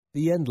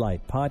The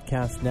Endlight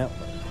Podcast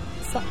Network,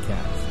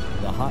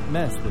 Suckcast, The Hot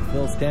Mess with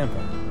Phil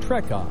Stamper,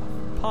 Trek Off,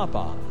 Pop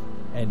Off,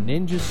 and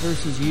Ninjas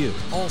vs. You.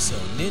 Also,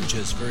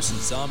 Ninjas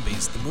vs.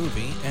 Zombies, the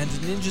movie, and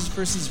Ninjas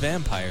vs.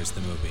 Vampires,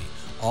 the movie.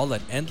 All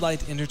at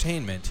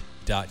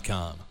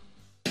endlightentertainment.com.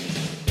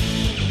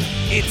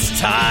 It's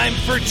time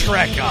for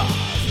Trek Off,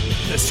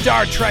 the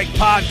Star Trek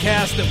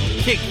podcast that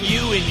will kick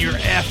you in your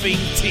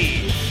effing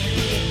teeth.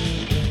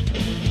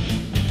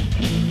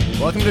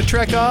 Welcome to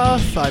Trek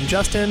Off. I'm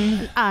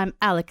Justin. I'm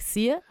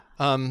Alexia.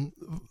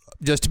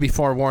 Just to be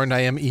forewarned,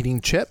 I am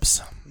eating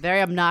chips.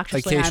 Very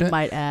obnoxiously, I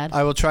might add.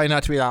 I will try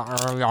not to be that.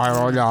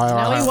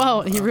 No, he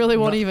won't. He really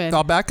won't even.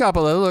 I'll back up a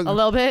little. A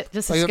little bit?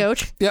 Just a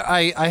scotch? Yeah,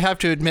 I have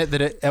to admit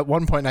that at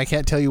one point, I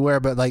can't tell you where,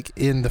 but like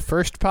in the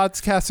first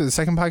podcast or the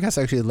second podcast,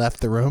 I actually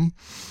left the room.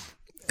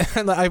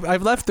 And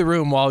I've left the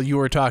room while you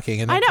were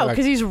talking. And I know,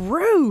 because he's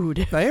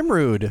rude. I am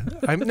rude.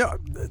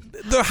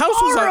 The house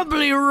was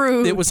horribly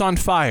rude. It was on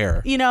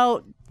fire. You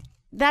know,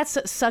 that's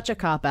such a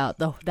cop-out.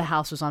 The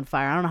house was on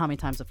fire. I don't know how many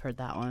times I've heard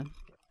that one.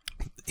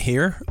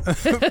 Here?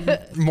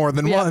 More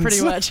than yeah, once.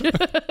 Pretty much.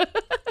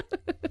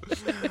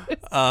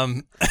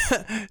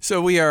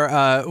 So we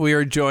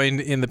are joined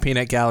in the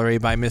peanut gallery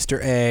by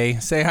Mr. A.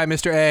 Say hi,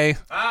 Mr. A.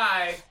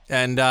 Hi.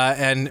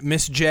 And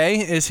Miss J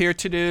is here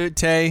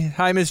today.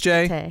 Hi, Miss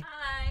J. Okay.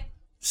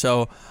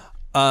 So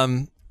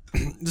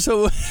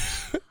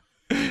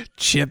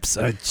chips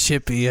are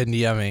chippy and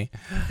yummy.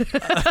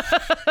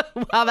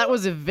 Wow, that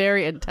was a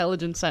very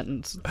intelligent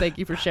sentence. Thank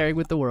you for sharing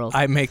with the world.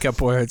 I make up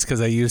words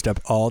because I used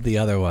up all the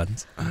other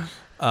ones.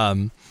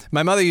 My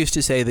mother used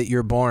to say that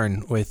you're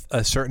born with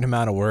a certain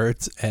amount of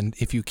words, and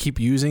if you keep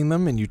using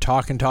them and you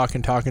talk and talk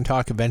and talk and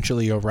talk,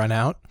 eventually you'll run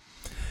out.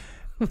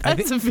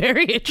 That's a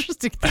very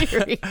interesting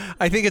theory.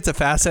 I think it's a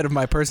facet of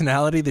my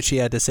personality that she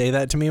had to say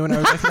that to me when I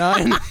was like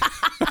 9.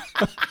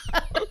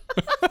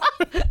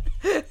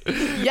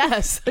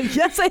 Yes,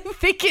 I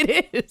think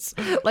it is.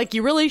 Like,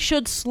 you really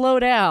should slow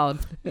down.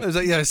 I was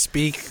like, yeah,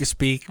 speak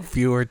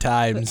fewer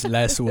times,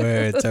 less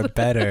words are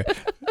better.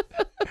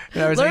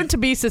 Learn to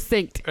be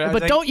succinct,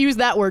 but don't use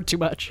that word too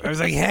much. I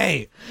was like,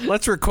 hey,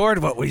 let's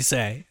record what we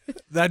say.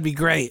 That'd be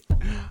great.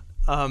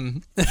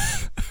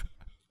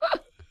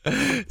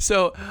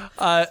 So,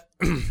 I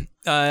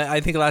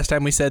think last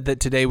time we said that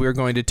today we were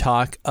going to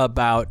talk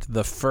about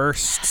the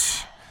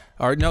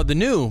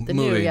new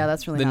movie. Yeah,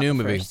 that's really the not new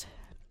the movie. First.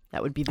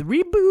 That would be the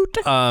reboot.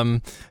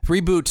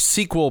 Reboot,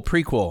 sequel,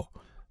 prequel.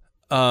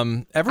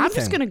 Everything. I'm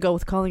just gonna go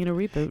with calling it a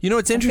reboot. You know,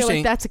 it's interesting. I feel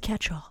like that's a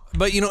catch-all.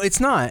 But you know, it's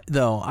not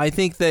though. I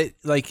think that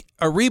like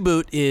a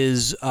reboot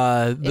is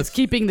it's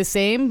keeping the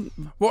same.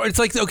 Well, it's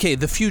like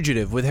The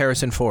Fugitive with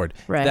Harrison Ford.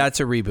 Right. That's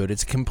a reboot.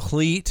 It's a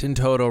complete and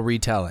total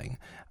retelling.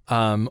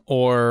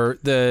 Or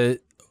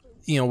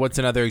what's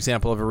another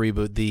example of a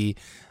reboot? The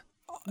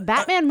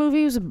Batman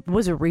movie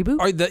was a reboot?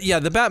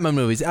 The Batman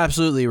movies,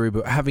 absolutely a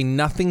reboot, having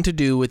nothing to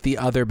do with the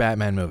other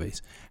Batman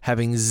movies,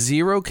 having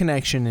zero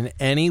connection in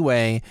any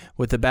way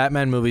with the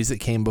Batman movies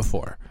that came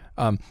before,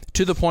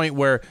 to the point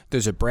where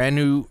there's a brand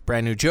new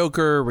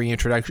Joker,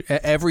 reintroduction,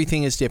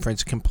 everything is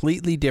different. It's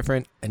completely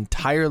different,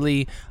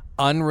 entirely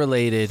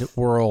unrelated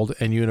world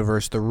and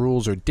universe. The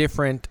rules are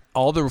different.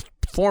 All the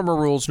former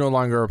rules no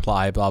longer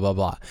apply, blah, blah,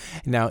 blah.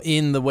 Now,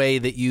 in the way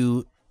that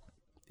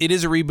it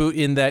is a reboot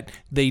in that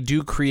they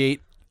do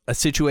create a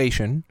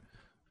situation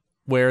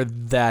where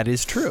that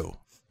is true.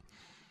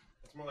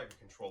 It's more like a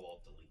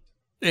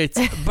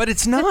Control-Alt-Delete. But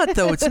it's not,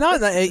 though. It's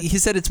not. He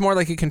said it's more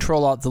like a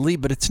Control-Alt-Delete,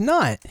 but it's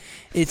not.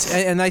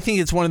 And I think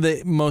it's one of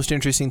the most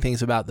interesting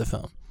things about the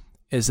film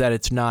is that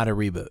it's not a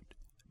reboot,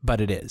 but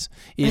it is.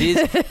 It is.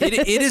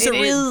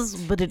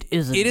 But it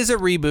isn't. It is a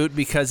reboot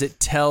because it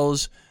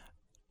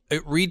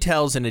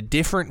retells in a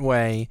different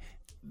way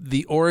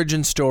the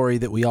origin story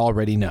that we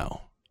already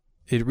know.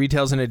 It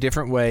retells in a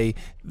different way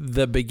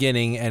the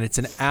beginning, and it's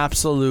an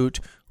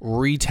absolute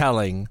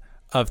retelling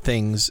of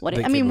things. What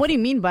do you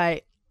mean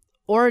by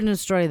origin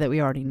story that we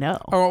already know?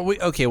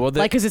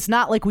 Because it's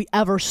not like we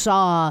ever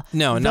saw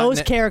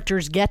those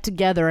characters get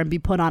together and be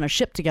put on a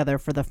ship together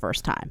for the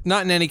first time.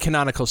 Not in any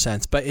canonical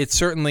sense, but it's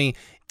certainly...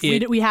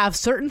 We have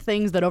certain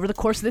things that over the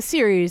course of this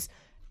series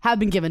have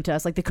been given to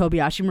us, like the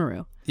Kobayashi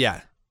Maru.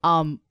 Yeah.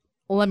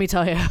 Let me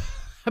tell you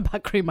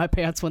about cream my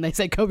pants when they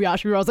said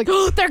Kobayashi Maru. I was like,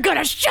 oh, they're going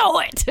to show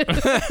it.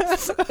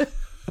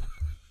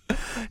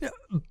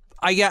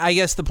 I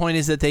guess the point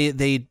is that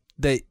they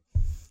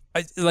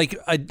like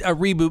a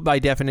reboot by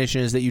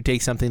definition is that you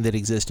take something that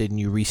existed and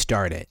you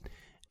restart it,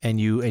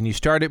 and you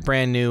start it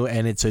brand new,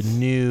 and it's a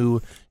new,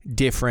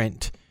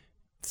 different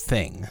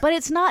thing. But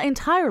it's not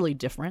entirely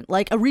different.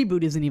 Like, a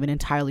reboot isn't even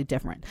entirely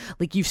different.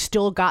 Like, you've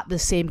still got the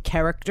same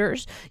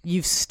characters.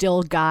 You've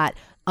still got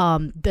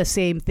the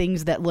same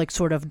things that like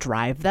sort of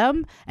drive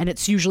them, and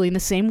it's usually in the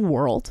same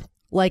world.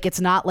 Like, it's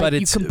not like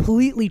you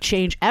completely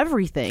change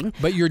everything.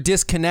 But you're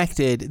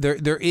disconnected.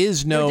 There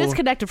is no... You're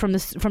disconnected from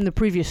the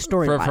previous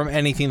storyline. From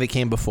anything that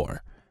came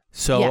before.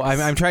 So yes.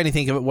 I'm trying to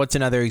think of what's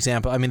another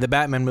example. I mean, the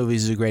Batman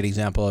movies is a great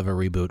example of a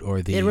reboot,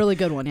 or the... A really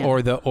good one, yeah.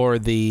 Or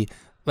the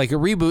like a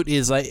reboot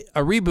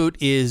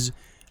is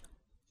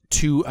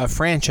to a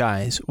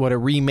franchise what a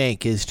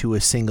remake is to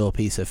a single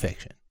piece of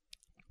fiction.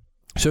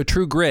 So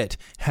True Grit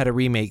had a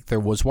remake. There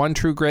was one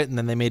True Grit, and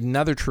then they made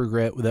another True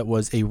Grit that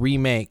was a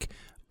remake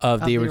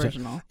of the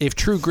original. If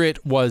True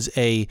Grit was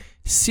a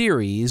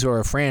series or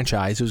a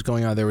franchise, it was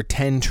going on, there were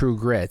 10 True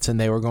Grits, and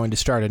they were going to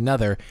start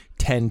another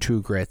 10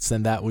 True Grits,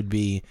 then that would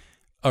be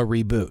a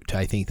reboot.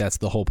 I think that's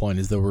the whole point,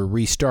 is that we're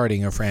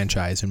restarting a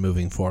franchise and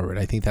moving forward.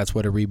 I think that's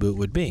what a reboot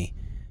would be.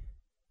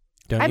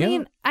 Don't you? I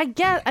mean, I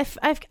guess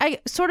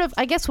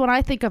I guess when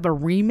I think of a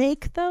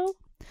remake, though,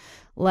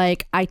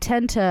 like I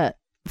tend to,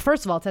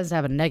 first of all, it tends to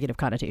have a negative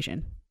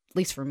connotation, at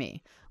least for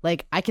me.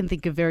 Like I can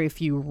think of very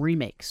few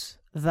remakes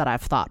that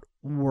I've thought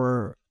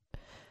were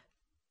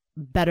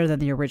better than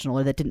the original,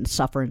 or that didn't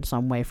suffer in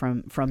some way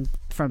from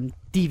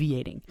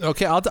deviating.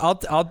 Okay, I'll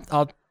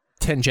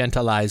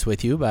tangentialize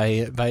with you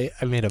by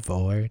I made a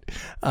forward.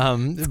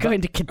 It's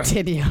going to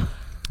continue.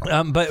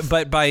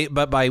 But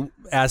by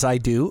as I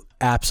do,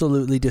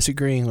 absolutely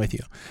disagreeing with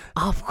you.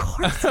 Of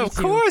course, Of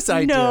course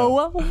I do.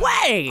 No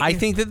way. I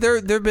think that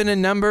there've been a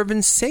number of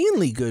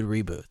insanely good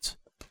reboots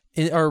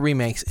or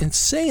remakes,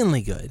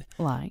 insanely good.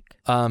 Like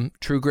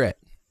True Grit.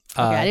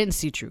 Okay, I didn't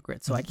see True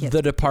Grit, so I can't.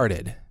 The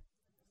Departed.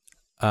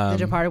 The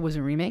Departed was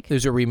a remake?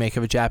 There's a remake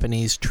of a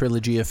Japanese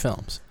trilogy of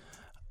films.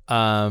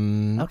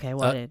 Okay,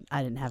 well,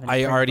 I didn't have any.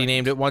 I already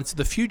named it once.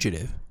 The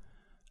Fugitive.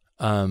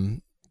 But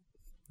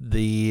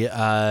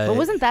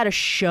wasn't that a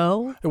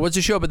show? It was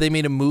a show, but they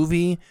made a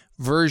movie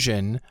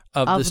version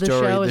of the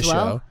story of the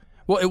show.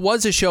 Well, it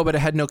was a show, but it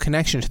had no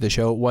connection to the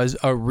show. It was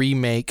a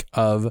remake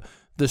of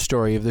the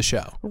story of the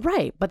show.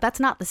 Right, but that's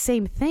not the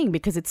same thing,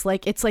 because it's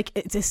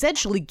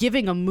essentially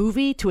giving a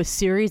movie to a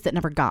series that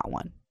never got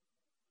one,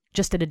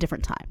 just at a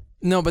different time.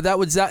 No, but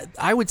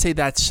I would say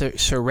that's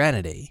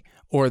Serenity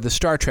or the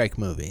Star Trek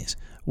movies,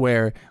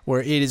 where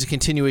it is a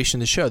continuation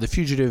of the show. The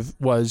Fugitive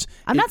was.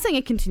 I'm not saying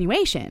a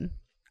continuation.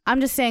 I'm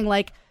just saying,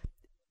 like,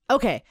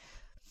 okay,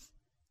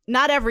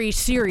 not every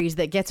series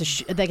that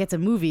gets a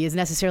movie is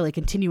necessarily a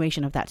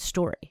continuation of that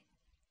story.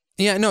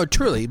 Yeah, no,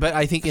 truly, but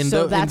I think in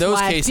those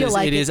cases,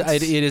 like it is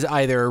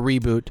either a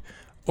reboot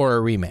or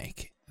a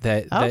remake.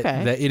 There's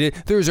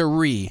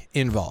a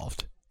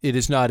involved. It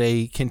is not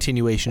a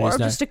continuation. Or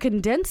just a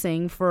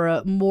condensing for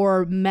a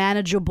more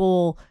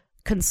manageable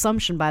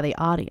consumption by the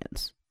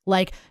audience.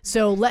 Like,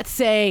 so let's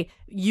say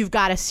you've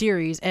got a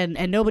series and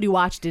nobody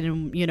watched it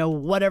in,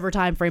 whatever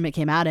time frame it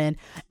came out in,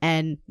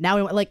 and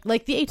now we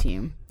like the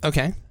A-Team.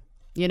 Okay.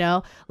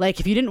 Like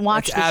if you didn't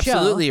watch the show,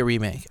 absolutely a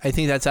remake. I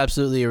think that's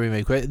absolutely a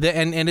remake,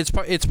 and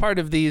it's part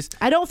of these.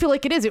 I don't feel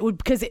like it is. It would,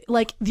 because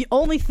the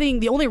only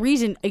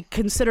reason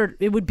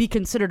it would be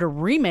considered a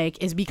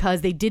remake is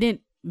because they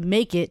didn't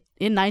make it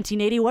in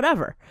 1980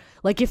 whatever.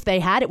 Like if they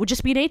had, it would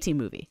just be an A-Team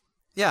movie.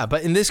 Yeah,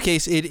 but in this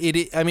case,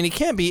 it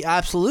can't be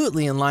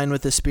absolutely in line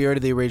with the spirit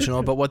of the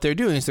original, but what they're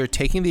doing is they're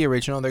taking the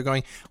original, they're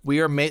going,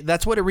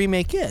 that's what a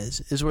remake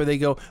is where they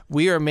go,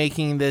 we are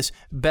making this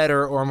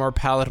better or more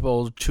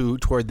palatable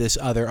toward this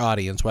other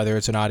audience, whether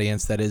it's an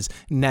audience that is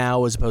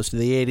now as opposed to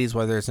the 80s,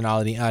 whether it's an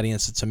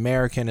audience that's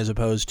American as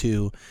opposed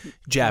to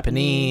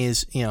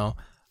Japanese,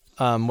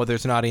 whether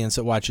it's an audience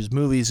that watches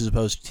movies as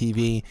opposed to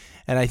TV.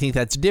 And I think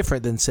that's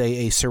different than,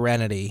 say, a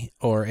Serenity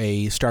or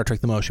a Star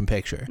Trek the Motion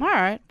Picture. All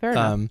right, fair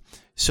enough.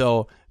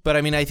 But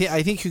I mean, I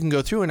think you can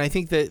go through, and I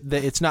think that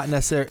it's not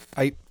necessary.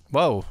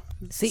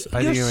 See,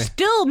 you're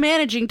still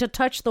managing to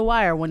touch the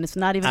wire when it's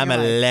not even. I'm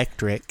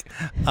electric.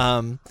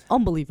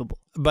 Unbelievable.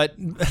 But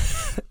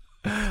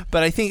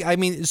I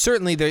think,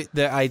 certainly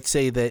I'd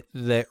say that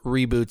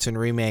reboots and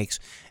remakes,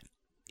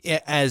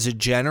 as a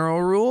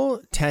general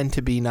rule, tend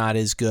to be not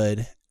as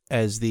good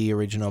as the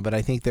original. But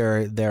I think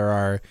there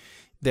are.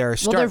 Well,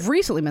 there have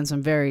recently been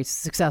some very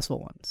successful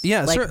ones.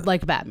 Yeah,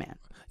 like Batman.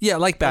 Yeah,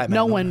 like Batman.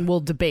 No one will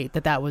debate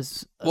that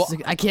was.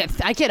 I can't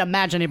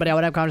imagine anybody I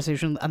would have a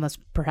conversation unless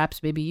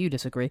perhaps maybe you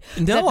disagree.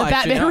 No,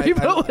 that the Batman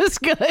reboot was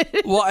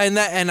good. Well,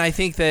 and I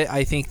think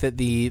that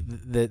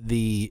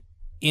the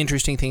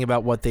interesting thing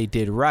about what they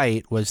did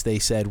right was they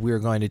said we're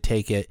going to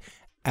take it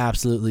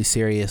absolutely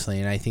seriously,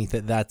 and I think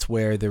that's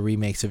where the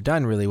remakes have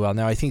done really well.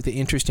 Now, I think the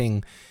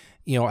interesting,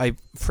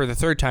 for the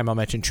third time I'll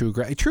mention True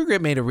Grit. True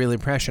Grit made a real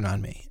impression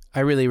on me. I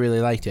really,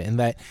 really liked it, and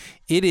that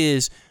it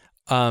is.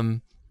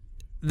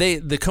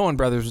 The Coen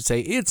brothers would say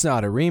it's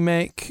not a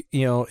remake.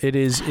 It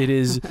is.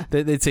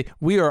 They'd say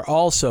we are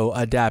also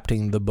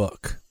adapting the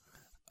book.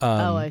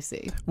 I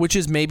see. Which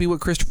is maybe what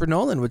Christopher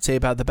Nolan would say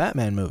about the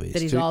Batman movies.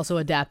 That he's also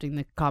adapting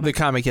the comic. The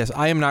comic, yes.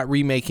 I am not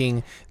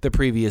remaking the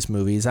previous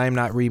movies. I am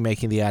not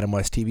remaking the Adam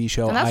West TV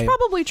show. And that's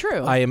probably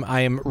true. I am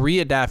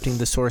readapting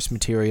the source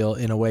material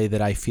in a way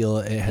that I feel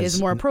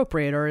is more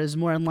appropriate or is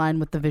more in line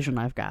with the vision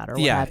I've got or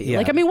what have you.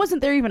 Yeah.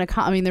 Wasn't there even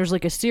there's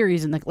like a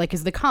series in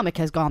because the comic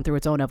has gone through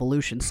its own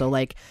evolution. So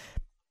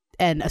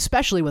and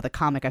especially with a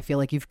comic, I feel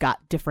like you've got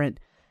different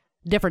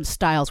different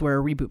styles where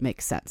a reboot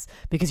makes sense,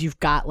 because you've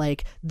got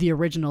like the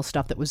original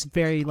stuff that was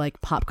very like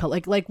pop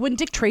culture, like when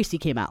Dick Tracy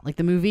came out, like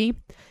the movie,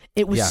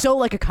 it was so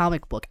like a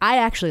comic book. I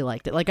actually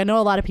liked it. Like I know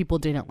a lot of people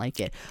didn't like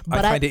it,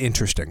 but I find it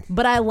interesting.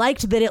 But I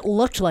liked that it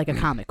looked like a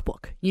comic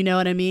book. You know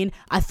what I mean?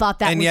 I thought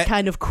that was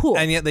kind of cool.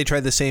 And yet they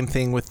tried the same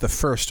thing with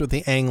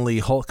the Ang Lee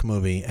Hulk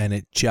movie, and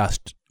it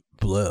just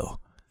blew.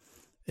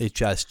 It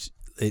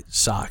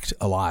sucked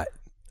a lot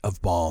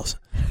of balls.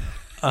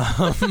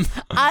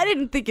 I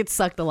didn't think it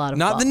sucked a lot of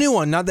Not balls. the new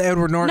one, not the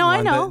Edward Norton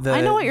one. No, I know.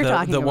 I know what you're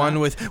talking about. The one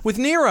with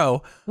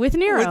Nero. With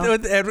Nero.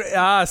 With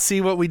Edward,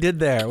 see what we did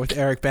there with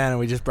Eric Bana.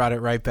 We just brought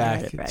it right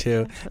back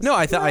to. No,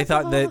 I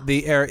thought that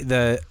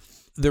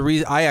the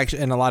reason I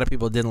actually, and a lot of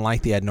people didn't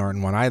like the Ed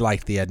Norton one. I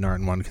liked the Ed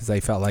Norton one because I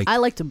felt like I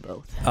liked them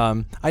both.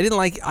 I didn't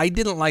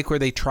like where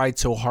they tried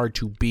so hard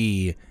to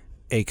be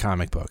a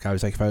comic book. I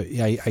was like,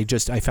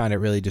 I found it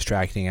really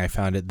distracting. I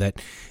found it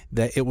that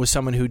it was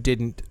someone who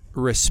didn't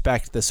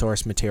respect the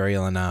source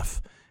material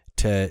enough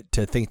to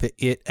think that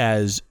it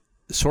as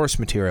source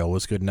material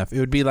was good enough. It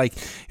would be like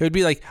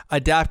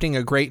adapting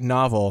a great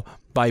novel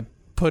by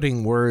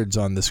putting words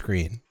on the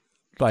screen,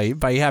 by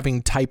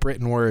having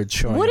typewritten words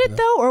showing. Would it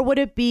though, or would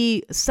it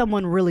be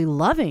someone really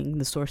loving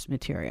the source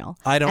material?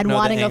 I don't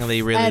know that Ang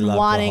Lee really loved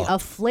wanting the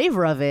Hulk. a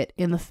flavor of it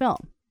in the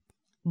film.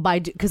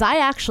 Because I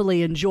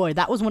actually enjoyed,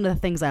 that was one of the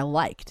things I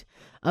liked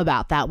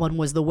about that one,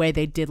 was the way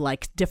they did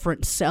like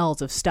different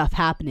cells of stuff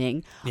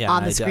happening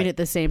on the screen at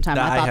the same time.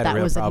 I thought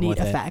that was a neat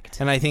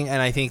effect. And I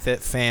think that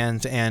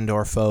fans and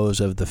or foes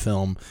of the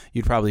film,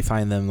 you'd probably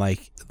find them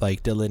like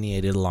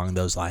delineated along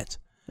those lines.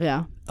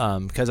 Yeah.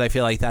 Because I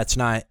feel like that's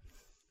not,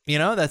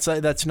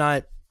 that's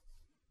not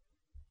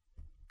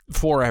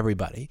for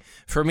everybody.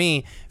 For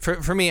me,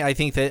 I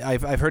think that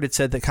I've heard it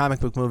said that comic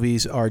book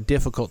movies are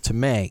difficult to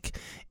make,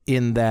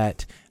 in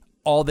that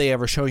all they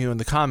ever show you in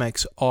the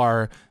comics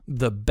are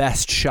the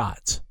best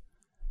shots,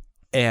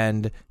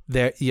 and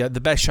the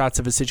best shots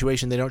of a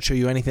situation. They don't show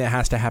you anything that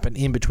has to happen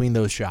in between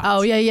those shots.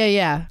 Oh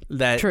yeah.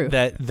 True.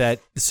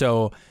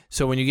 So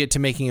when you get to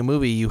making a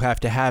movie, you have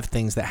to have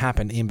things that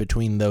happen in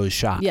between those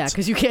shots. Yeah,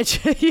 because you can't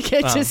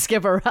just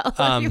skip around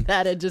like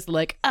that and just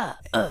like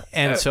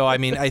And so I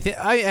mean, I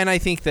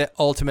think that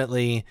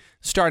ultimately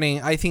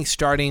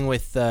starting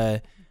with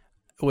the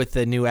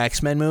new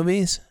X-Men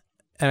movies.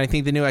 And I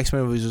think the new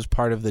X-Men movies was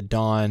part of the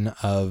dawn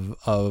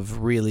of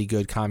really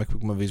good comic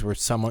book movies, where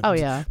someone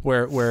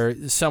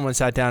where someone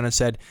sat down and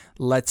said,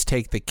 let's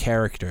take the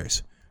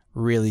characters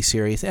really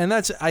serious. And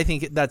I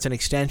think that's an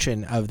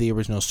extension of the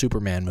original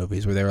Superman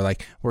movies, where they were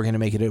like, we're going to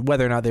make it,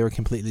 whether or not they were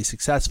completely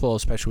successful,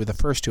 especially with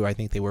the first two. I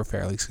think they were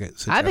fairly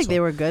successful. I think they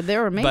were good. They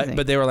were amazing.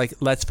 But they were like,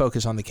 let's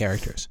focus on the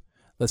characters.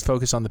 Let's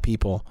focus on the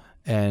people.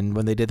 And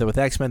when they did that with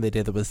X-Men, they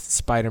did that with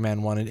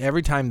Spider-Man 1. And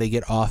every time they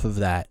get off of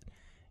that,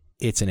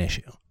 it's an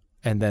issue.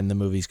 And then the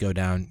movies go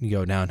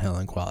downhill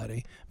in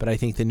quality. But I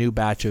think the new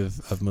batch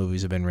of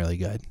movies have been really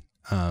good.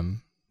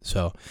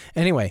 So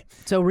anyway,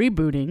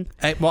 rebooting.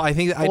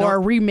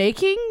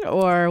 Remaking,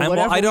 or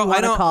whatever you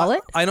want to call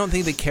it. I don't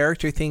think the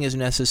character thing is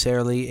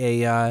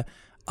necessarily a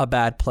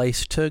bad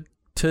place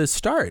to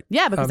start.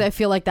 Yeah, because I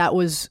feel like that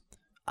was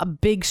a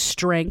big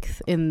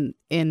strength in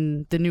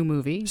the new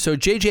movie. So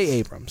J.J.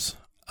 Abrams,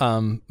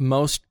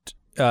 most.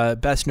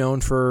 Best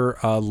known for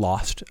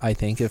Lost, I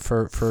think,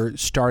 for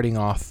starting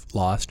off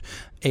Lost,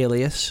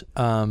 Alias,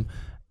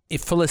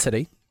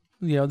 Felicity,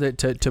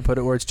 to put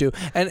it where it's due,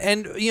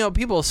 and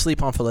people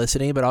sleep on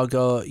Felicity, but I'll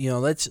go,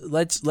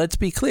 let's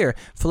be clear,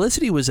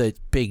 Felicity was a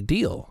big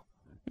deal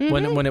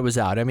when it was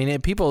out. I mean,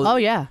 people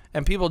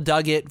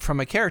dug it from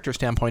a character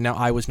standpoint. Now,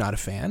 I was not a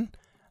fan,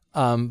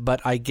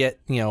 but I get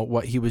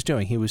what he was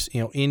doing. He was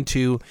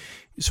into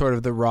sort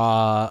of the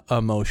raw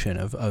emotion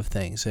of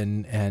things,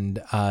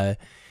 and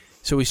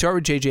so we start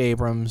with J.J.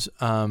 Abrams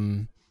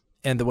and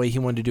the way he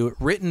wanted to do it.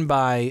 Written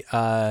by,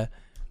 I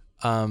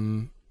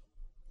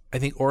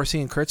think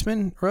Orci and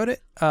Kurtzman wrote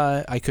it.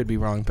 I could be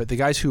wrong, but the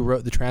guys who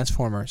wrote the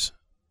Transformers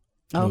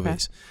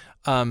movies.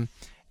 And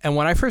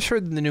when I first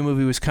heard the new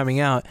movie was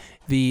coming out,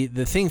 the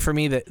thing for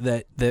me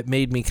that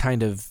made me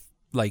kind of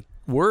like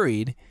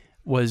worried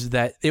was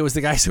that it was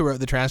the guys who wrote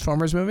the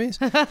Transformers movies.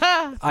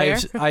 I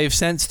have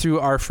sensed through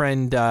our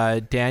friend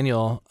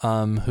Daniel,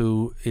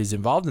 who is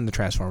involved in the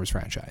Transformers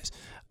franchise.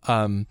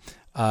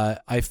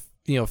 I've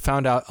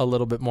found out a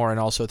little bit more, and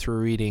also through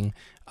reading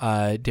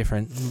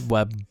different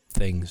web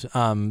things,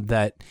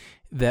 that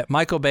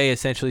Michael Bay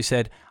essentially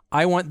said,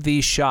 I want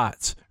these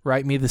shots,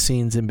 write me the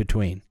scenes in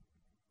between.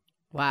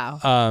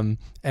 Wow.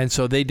 And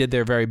so they did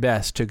their very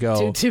best to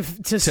go to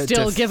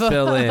still give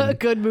a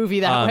good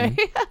movie that way.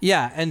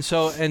 Yeah, and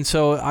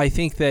so I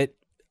think that.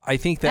 And I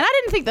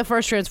didn't think the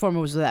first Transformer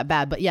was that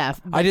bad, but yeah.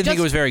 I didn't think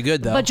it was very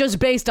good, though. But just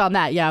based on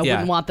that, I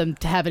wouldn't want them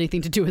to have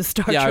anything to do with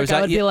Star Trek.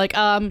 I would be like,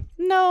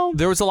 no.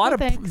 There was a lot of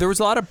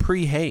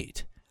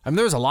pre-hate. I mean,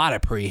 there was a lot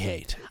of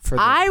pre-hate for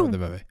the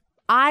movie.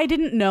 I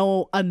didn't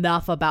know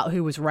enough about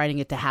who was writing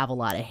it to have a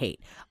lot of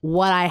hate.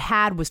 What I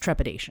had was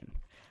trepidation.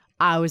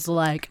 I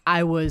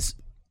was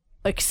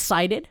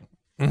excited,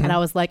 and I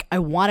was like, I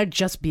want to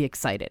just be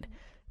excited.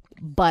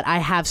 but I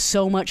have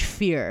so much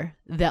fear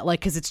that like,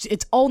 because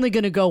it's only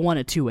going to go one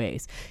of two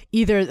ways.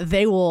 Either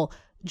they will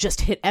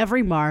just hit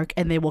every mark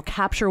and they will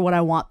capture what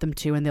I want them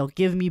to, and they'll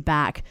give me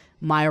back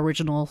my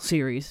original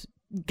series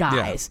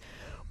guys,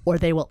 or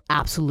they will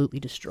absolutely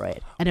destroy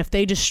it. And if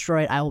they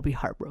destroy it, I will be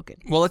heartbroken.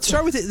 Well, let's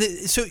start with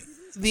it. So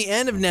the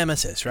end of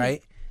Nemesis,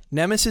 right?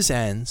 Nemesis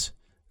ends.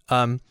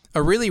 A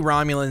really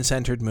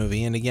Romulan-centered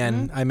movie. And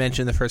again, I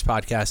mentioned in the first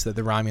podcast that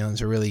the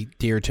Romulans are really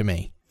dear to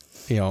me,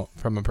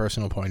 from a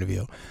personal point of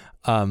view.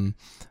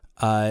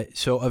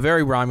 So a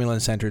very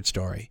Romulan-centered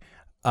story.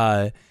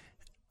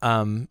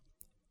 An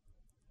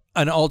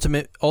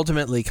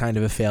ultimately kind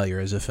of a failure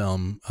as a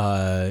film,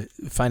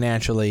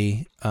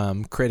 financially,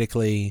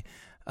 critically.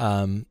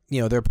 There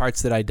are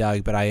parts that I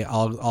dug, but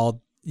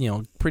I'll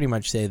pretty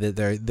much say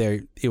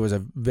that it was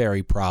a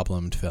very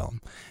problemed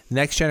film.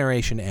 Next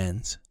Generation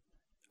ends,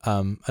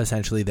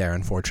 essentially there,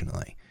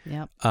 unfortunately.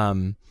 Yep.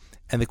 And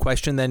the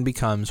question then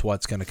becomes,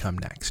 what's going to come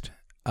next?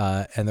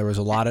 And there was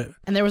a lot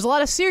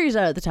of series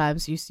out at the time.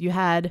 So you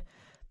had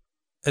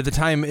at the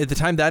time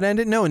that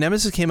ended. No,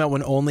 Nemesis came out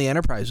when only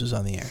Enterprise was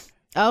on the air.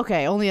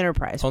 Okay, only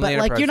Enterprise. Only but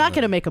Enterprise, you're not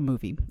going to make a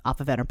movie off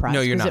of Enterprise.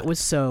 No, you're not. It was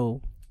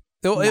so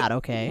not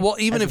okay. Well,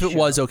 even if it show.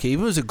 was okay,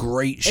 even if it was a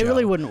great show, it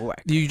really wouldn't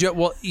work. You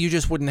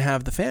just wouldn't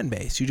have the fan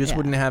base. You just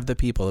wouldn't have the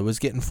people. It was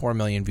getting 4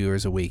 million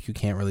viewers a week. You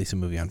can't release a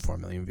movie on 4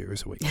 million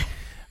viewers a week.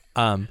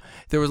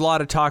 There was a lot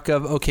of talk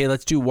of, okay,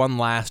 let's do one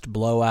last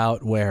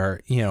blowout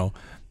where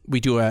we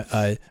do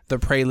the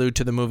prelude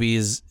to the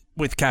movies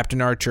with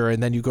Captain Archer,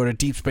 and then you go to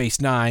Deep Space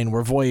Nine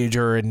where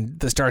Voyager and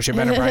the Starship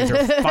Enterprise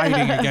are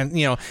fighting against,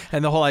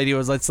 and the whole idea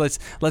was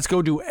let's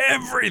go do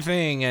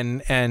everything,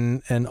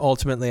 and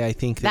ultimately I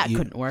think that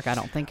couldn't work. I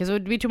don't think, because it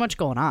would be too much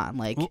going on.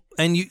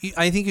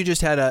 I think you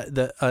just had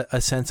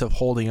a sense of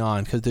holding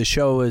on, because the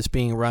show was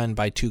being run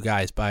by two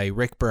guys, by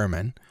Rick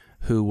Berman,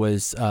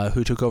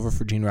 who took over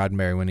for Gene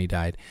Roddenberry when he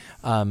died,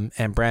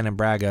 and Brandon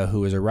Braga, who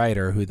was a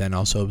writer, who then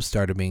also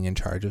started being in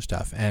charge of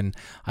stuff. And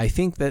I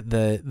think that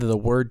the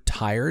word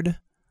tired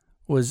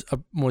was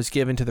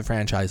given to the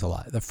franchise a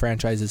lot. The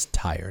franchise is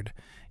tired.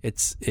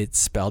 It's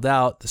spelled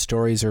out. The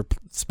stories are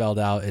spelled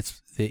out.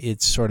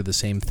 It's sort of the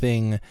same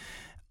thing,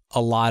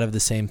 a lot of the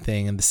same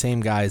thing, and the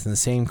same guys and the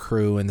same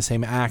crew and the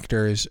same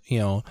actors,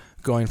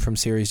 going from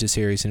series to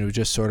series. And it was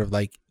just sort of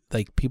like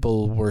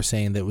people were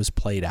saying that it was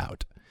played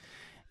out.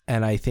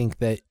 And I think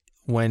that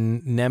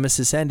when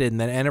Nemesis ended and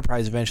then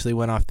Enterprise eventually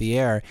went off the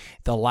air,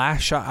 the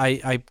last shot,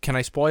 can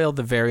I spoil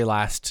the very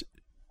last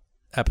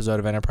episode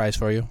of Enterprise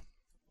for you?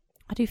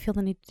 Why do you feel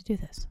the need to do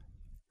this?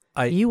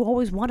 You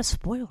always want to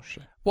spoil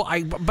shit. Well,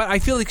 but I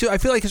feel like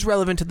it's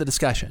relevant to the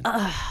discussion.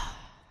 I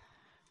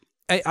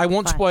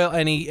won't spoil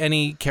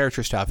any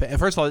character stuff.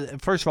 First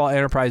of all,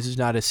 Enterprise is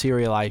not a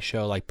serialized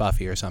show like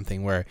Buffy or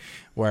something where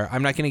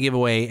I'm not going to give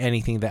away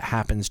anything that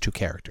happens to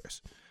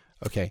characters.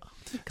 Okay,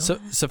 so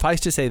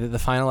suffice to say that the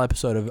final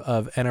episode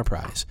of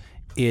Enterprise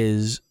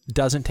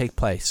doesn't take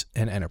place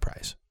in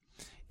Enterprise.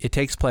 It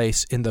takes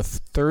place in the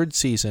third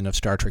season of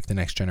Star Trek: The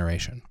Next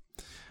Generation.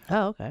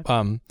 Oh,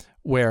 okay.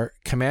 Where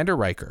Commander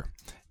Riker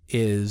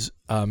needs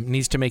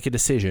to make a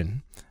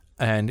decision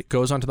and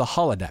goes onto the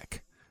holodeck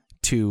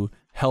to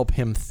help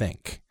him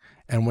think.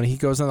 And when he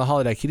goes on the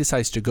holodeck, he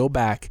decides to go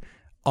back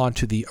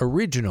onto the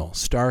original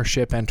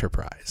Starship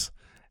Enterprise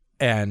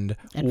and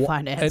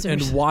find answers.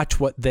 And watch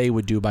what they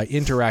would do by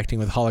interacting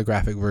with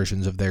holographic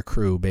versions of their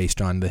crew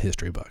based on the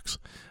history books.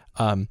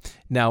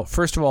 Now,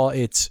 first of all,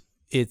 it's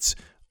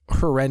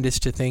horrendous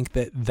to think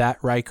that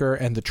Riker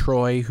and the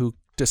Troy who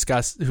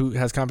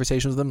has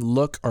conversations with them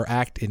look or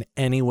act in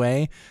any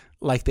way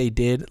like they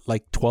did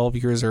 12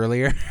 years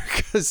earlier,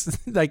 because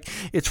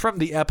it's from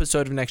the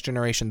episode of Next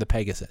Generation, the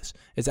Pegasus.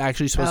 It's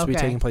actually supposed to be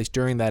taking place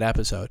during that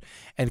episode,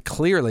 and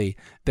clearly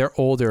they're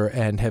older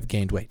and have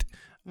gained weight.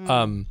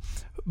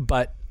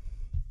 But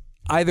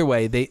either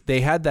way,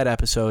 they had that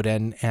episode,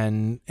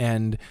 and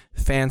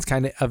fans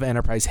kind of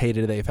Enterprise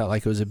hated it. They felt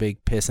like it was a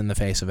big piss in the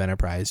face of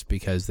Enterprise,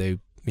 because they,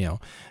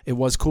 it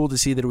was cool to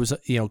see that it was,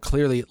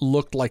 clearly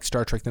looked like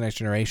Star Trek: The Next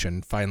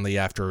Generation. Finally,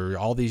 after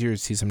all these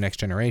years, see some Next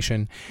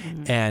Generation.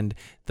 And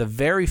the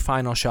very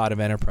final shot of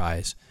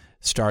Enterprise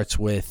starts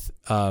with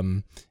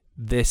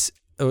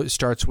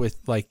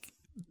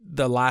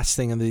the last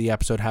thing in the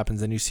episode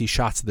happens, and you see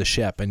shots of the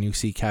ship, and you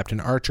see Captain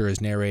Archer is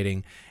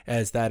narrating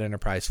as that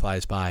Enterprise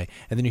flies by,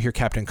 and then you hear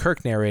Captain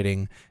Kirk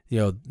narrating,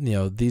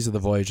 these are the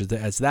voyages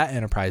as that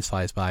Enterprise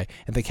flies by,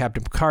 and then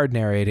Captain Picard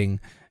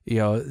narrating,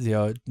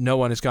 no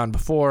one has gone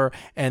before,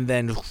 and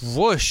then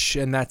whoosh,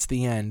 and that's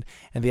the end.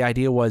 And the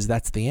idea was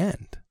that's the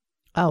end.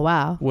 Oh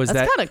wow, that's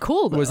kind of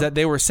cool though. Was that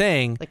they were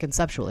saying,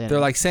 conceptually,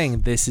 they're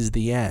saying this is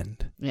the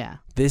end. Yeah,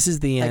 this is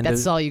the end.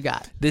 That's all you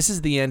got. This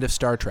is the end of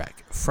Star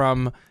Trek.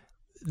 From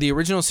the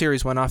original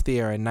series went off the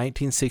air in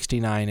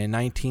 1969. In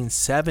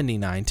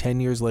 1979, 10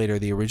 years later,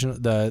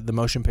 the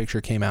motion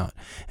picture came out.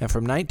 And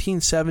from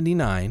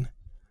 1979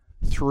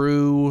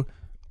 through,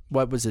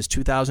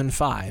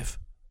 2005,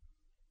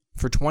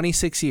 for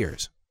 26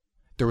 years,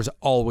 there was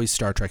always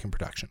Star Trek in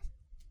production.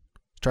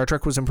 Star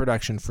Trek was in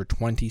production for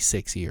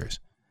 26 years.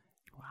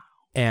 Wow.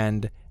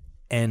 And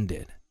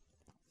ended.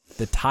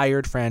 The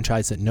tired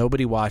franchise that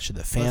nobody watched,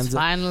 the fans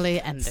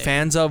finally ended.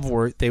 Fans of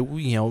were they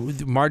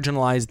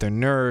marginalized. They're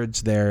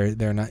nerds.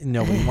 They're not.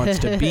 Nobody wants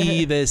to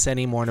be this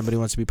anymore. Nobody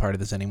wants to be part of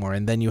this anymore.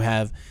 And then you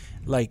have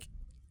like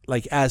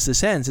As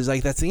This Ends is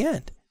like that's the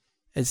end.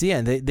 It's the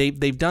end.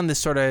 They've done this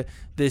sort of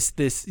this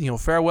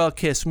farewell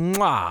kiss.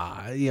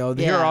 Mwah.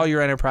 Here are all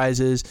your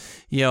enterprises.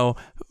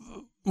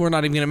 We're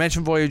not even going to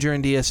mention Voyager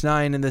and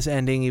DS9 in this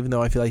ending, even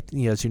though I feel like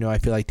I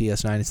feel like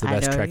DS9 is the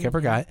best Trek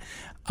ever got.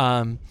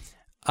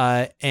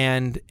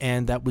 And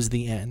that was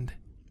the end.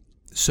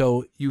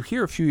 So you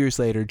hear a few years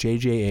later,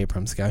 J.J.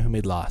 Abrams, the guy who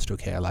made Lost.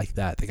 Okay, I like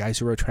that. The guys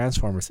who wrote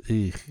Transformers.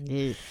 Ugh.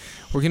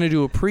 We're going to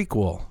do a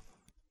prequel.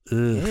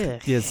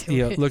 Ugh. Yes,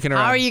 looking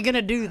around. How are you going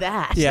to do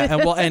that? Yeah,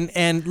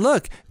 and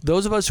look,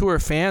 those of us who are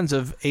fans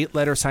of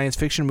 8-letter science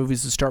fiction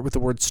movies that start with the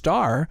word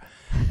star,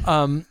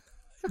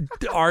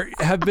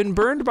 have been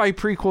burned by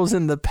prequels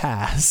in the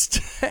past.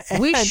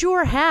 We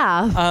sure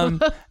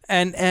have.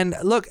 And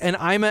look, and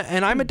I'm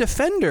a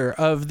defender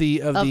of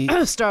the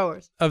Star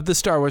Wars. Of the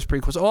Star Wars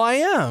prequels. Oh, I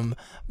am,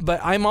 but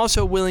I'm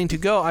also willing to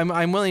go.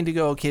 I'm willing to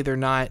go. Okay, they're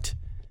not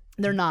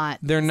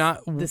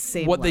the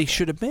same what level. They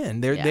should have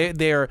been.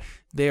 They are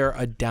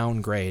a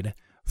downgrade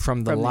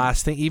from the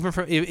last thing. Even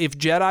from if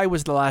Jedi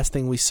was the last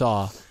thing we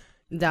saw,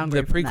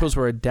 downgrade the prequels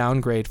were a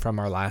downgrade from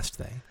our last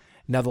thing.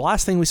 Now the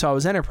last thing we saw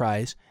was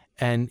Enterprise.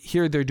 And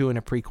here they're doing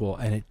a prequel,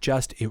 and it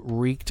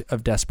reeked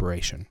of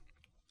desperation.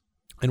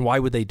 And why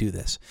would they do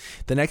this?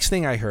 The next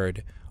thing I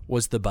heard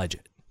was the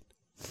budget.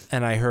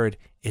 And I heard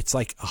it's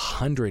like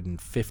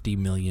 $150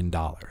 million.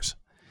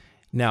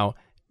 Now,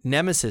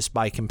 Nemesis,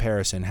 by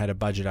comparison, had a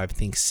budget, I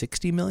think,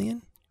 60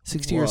 million?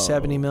 60 or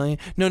 70 million?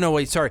 No,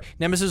 wait, sorry.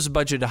 Nemesis was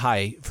budgeted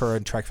high for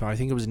a Trek film. I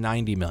think it was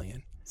 90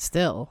 million.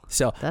 Still,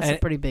 that's a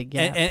pretty big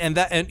gap.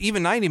 And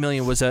even 90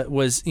 million was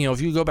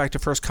if you go back to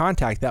First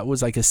Contact, that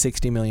was like a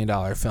 $60 million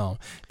film.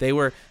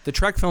 The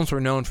Trek films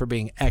were known for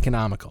being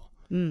economical.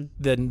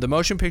 The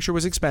motion picture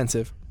was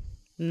expensive.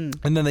 And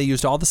then they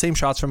used all the same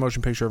shots from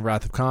motion picture of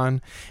Wrath of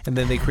Khan, and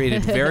then they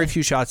created very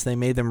few shots. They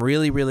made them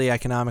really, really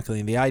economically.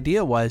 And the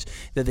idea was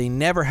that they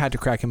never had to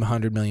crack him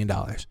 $100 million.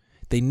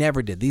 They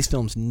never did. These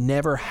films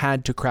never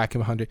had to crack him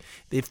 100.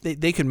 If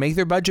they could make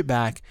their budget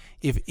back,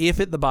 if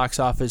at the box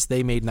office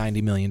they made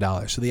 $90 million.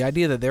 So the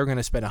idea that they're going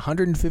to spend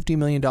 $150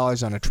 million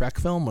on a Trek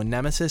film when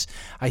Nemesis,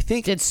 I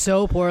think did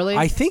so poorly.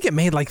 I think it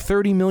made like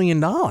 $30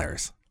 million.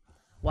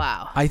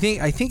 Wow. Whatever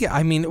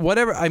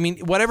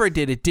it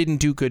did, it didn't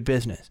do good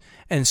business.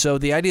 And so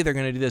the idea they're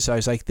going to do this, I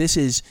was like, this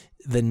is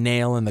the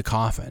nail in the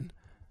coffin.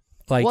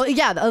 Like, well,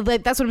 yeah,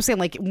 that's what I'm saying.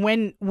 Like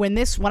when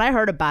I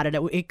heard about it,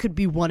 it could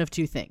be one of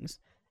two things.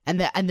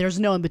 And there's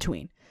no in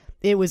between.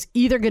 It was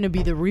either going to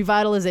be the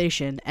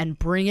revitalization and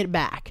bring it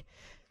back,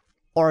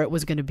 or it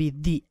was going to be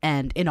the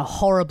end in a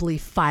horribly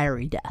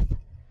fiery death.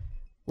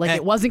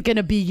 It wasn't going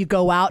to be you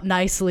go out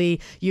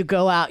nicely, you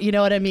go out, you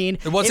know what I mean?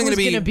 It wasn't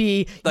going to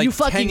be like you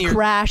fucking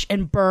crash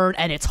and burn,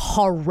 and it's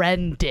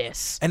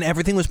horrendous. And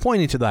everything was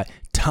pointing to that.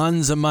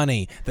 Tons of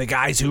money. The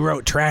guys who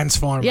wrote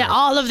Transformers. Yeah,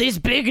 all of these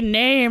big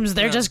names,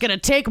 they're just going to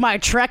take my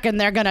Trek and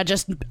they're going to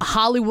just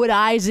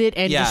Hollywoodize it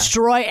and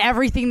destroy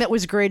everything that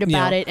was great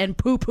about it and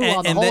poo-poo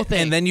on the whole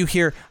thing. And then I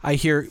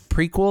hear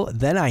prequel,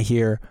 then I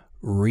hear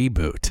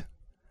reboot.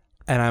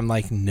 And I'm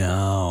like,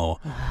 no.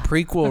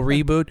 Prequel,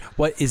 reboot?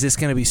 What, is this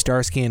going to be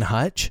Starsky and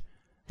Hutch?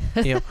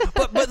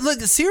 But look,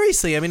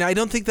 seriously, I mean, I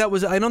don't think that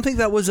was I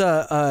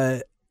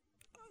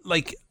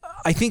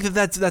think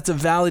that's a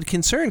valid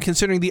concern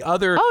considering the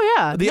other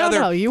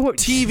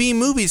TV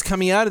movies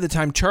coming out at the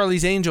time.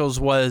 Charlie's Angels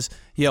was,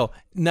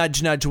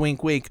 nudge, nudge,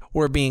 wink, wink,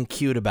 we're being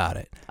cute about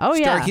it. Oh,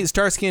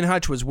 Starsky and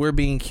Hutch was, we're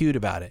being cute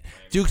about it.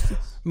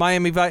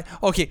 Miami Vice.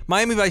 Okay,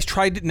 Miami Vice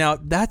tried it. Now,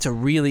 that's a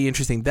really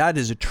interesting, that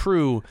is a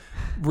true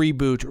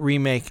reboot,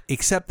 remake,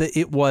 except that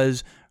it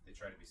was...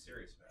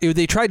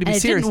 They tried to be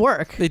serious. It didn't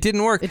work. It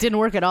didn't work. It didn't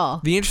work at all.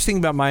 The interesting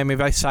about Miami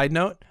Vice, side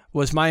note,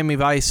 was Miami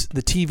Vice,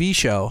 the TV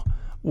show,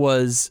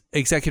 was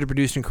executive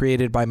produced and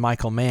created by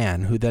Michael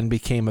Mann, who then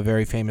became a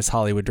very famous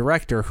Hollywood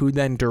director, who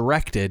then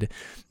directed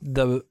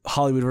the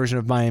Hollywood version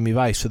of Miami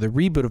Vice. So the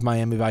reboot of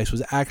Miami Vice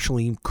was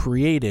actually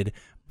created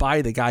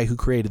by the guy who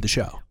created the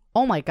show.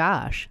 Oh my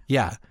gosh.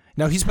 Yeah.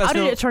 Now he's best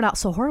known. How did it turn out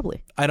so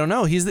horribly? I don't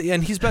know. He's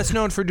best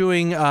known for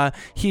doing.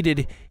 He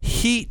did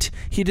Heat.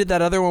 He did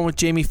that other one with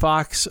Jamie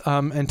Foxx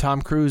and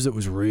Tom Cruise that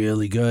was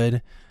really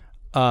good.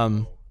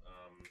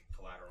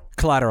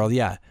 Collateral.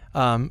 Yeah.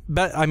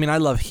 But I mean, I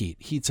love Heat.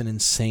 Heat's an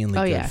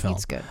insanely good film.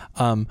 Heat's good.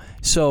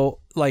 So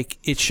like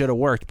it should have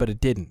worked, but it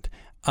didn't.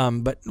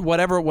 But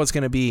whatever it was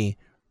going to be,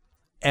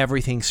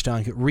 everything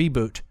stunk.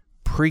 Reboot,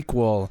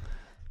 prequel.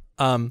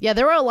 Yeah,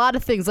 there were a lot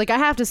of things. Like I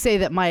have to say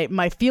that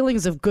my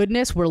feelings of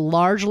goodness were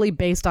largely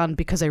based on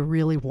because I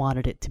really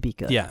wanted it to be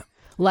good. Yeah.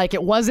 Like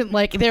it wasn't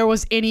like there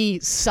was any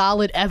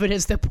solid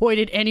evidence that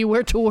pointed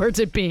anywhere towards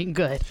it being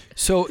good.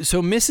 So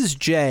Mrs.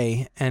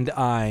 J and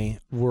I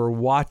were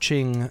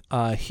watching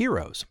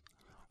Heroes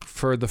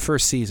for the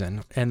first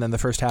season and then the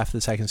first half of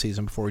the second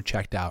season before we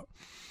checked out.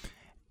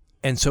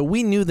 And so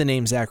we knew the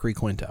name Zachary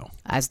Quinto.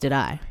 As did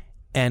I.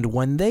 And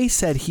when they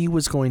said he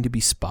was going to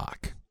be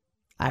Spock,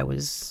 I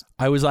was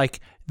like,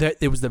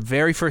 it was the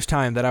very first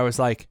time that I was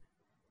like,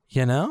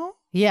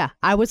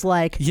 I was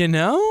like,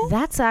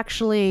 that's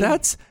actually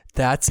that's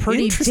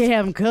pretty interesting.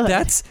 damn good.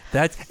 That's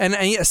and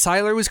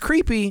Siler was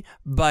creepy,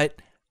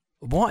 but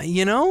what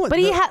But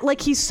he had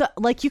he's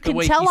like, you can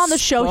tell on the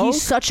show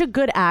he's such a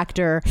good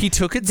actor. He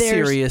took it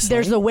seriously.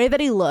 There's the way that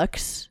he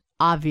looks.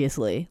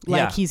 Obviously,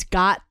 he's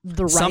got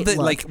the right something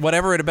look. like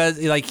whatever it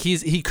is. Like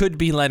he could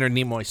be Leonard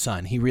Nimoy's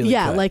son. He really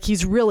could.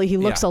 He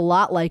looks a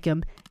lot like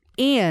him,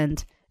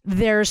 and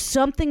there's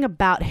something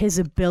about his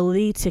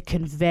ability to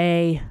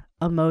convey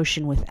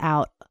emotion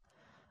without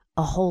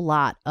a whole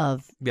lot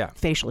of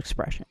facial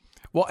expression.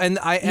 Well, and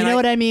you know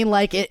what I mean,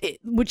 like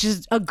which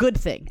is a good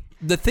thing.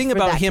 The thing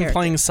about him character.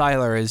 playing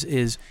Siler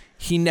is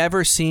he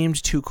never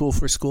seemed too cool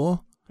for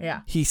school.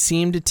 Yeah, he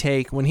seemed to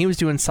take when he was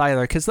doing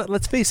Siler, because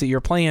let's face it,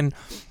 you're playing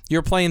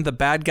the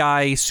bad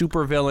guy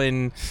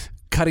supervillain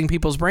cutting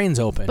people's brains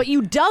open. But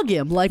you dug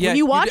him. When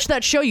you watched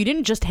that show, you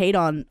didn't just hate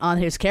on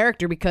his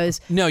character because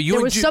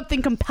there was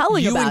something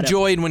compelling about him. You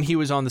enjoyed when he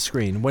was on the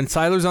screen. When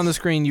Siler's on the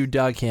screen, you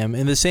dug him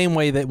in the same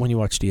way that when you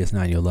watched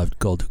DS9, you loved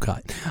Gul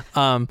Dukat.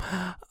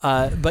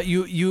 But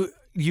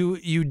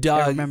you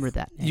dug. I remember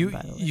that name,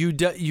 by the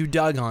way. You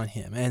dug on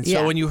him, and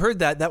so when you heard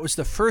that was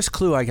the first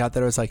clue I got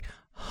that I was like,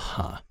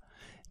 huh.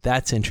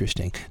 That's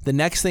interesting. The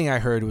next thing I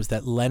heard was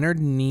that Leonard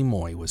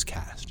Nimoy was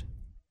cast.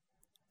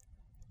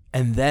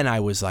 And then I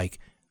was like,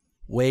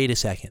 wait a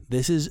second.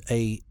 This is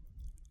a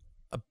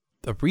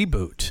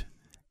reboot.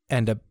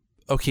 And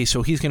okay,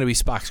 so he's going to be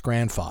Spock's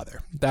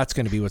grandfather. That's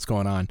going to be what's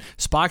going on.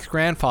 Spock's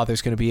grandfather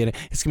is going to be in it.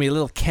 It's going to be a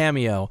little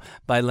cameo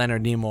by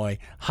Leonard Nimoy.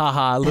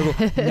 Ha, a little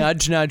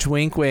nudge, nudge,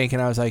 wink, wink.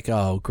 And I was like,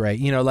 oh,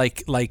 great.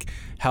 Like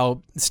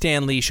how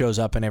Stan Lee shows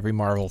up in every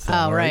Marvel film.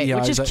 Oh, right.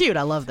 Which is cute.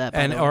 I love that.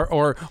 And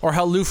or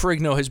how Lou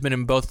Ferrigno has been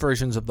in both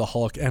versions of the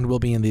Hulk and will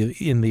be in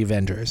the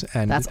Avengers.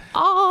 And that's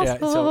awesome. Yeah,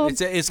 so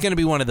it's going to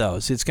be one of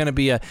those. It's going to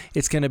be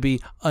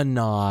a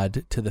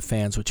nod to the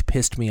fans, which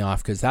pissed me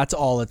off because that's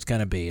all it's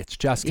going to be. It's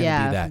just going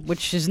to be that.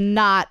 Which is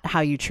not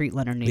how you treat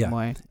Leonard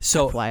Nimoy. Yeah.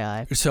 So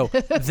FYI. So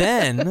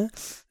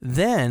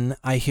then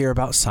I hear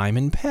about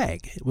Simon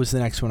Pegg. It was the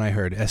next one I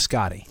heard as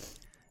Scotty,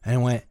 and I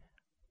went,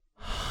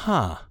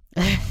 huh.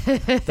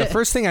 The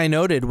first thing I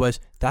noted was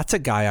that's a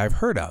guy I've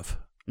heard of.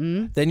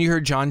 Then you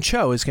heard John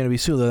Cho is going to be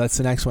Sulu. That's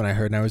the next one I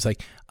heard, and I was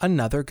like,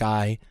 another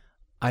guy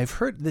I've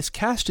heard. This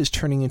cast is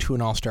turning into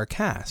an all-star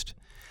cast.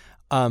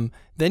 Then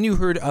you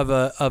heard of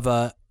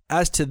a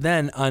as to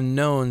then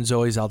unknown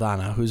Zoe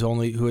Saldana,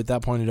 who at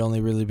that point had only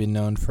really been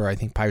known for, I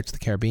think, Pirates of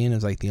the Caribbean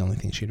is like the only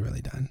thing she'd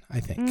really done, I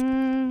think.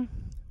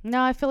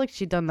 No, I feel like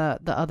she'd done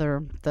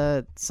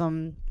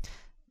some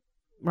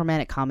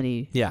romantic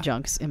comedy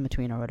junks in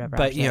between or whatever.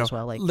 But as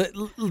well,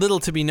 little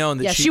to be known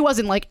that she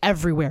wasn't like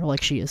everywhere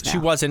like she is now. She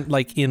wasn't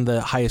like in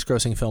the highest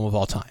grossing film of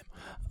all time,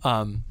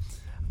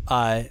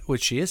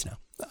 which she is now.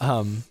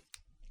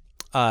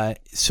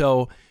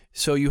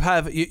 So you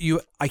have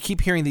I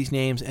keep hearing these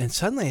names, and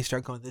suddenly I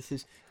start going, this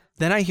is.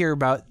 Then I hear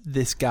about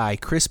this guy,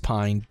 Chris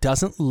Pine,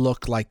 doesn't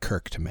look like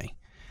Kirk to me.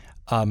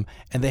 And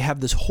they have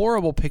this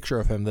horrible picture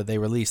of him that they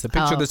released. The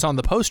picture that's on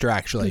the poster,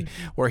 actually,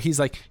 where he's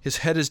like, his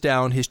head is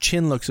down, his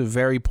chin looks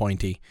very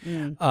pointy.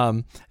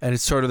 And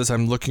it's sort of this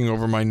I'm looking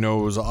over my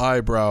nose,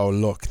 eyebrow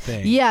look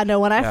thing. Yeah, no,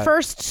 when I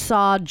first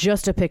saw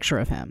just a picture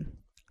of him,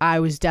 I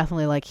was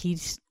definitely like,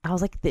 he's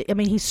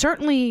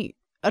certainly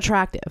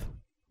attractive.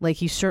 Like,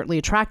 he's certainly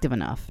attractive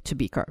enough to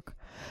be Kirk.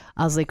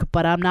 I was like,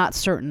 but I'm not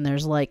certain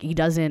he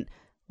doesn't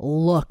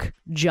look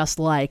just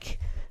like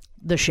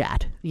the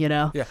Shat,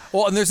 Yeah.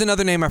 Well, and there's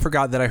another name I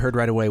forgot that I heard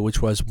right away,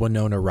 which was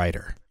Winona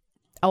Ryder.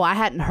 Oh, I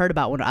hadn't heard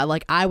about Winona.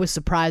 I was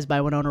surprised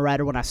by Winona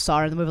Ryder when I saw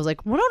her in the movie. I was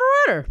like, Winona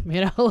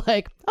Ryder,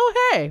 like,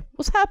 oh, hey,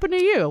 what's happened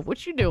to you?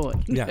 What you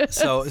doing? Yeah.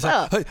 So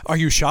are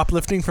you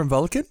shoplifting from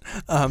Vulcan?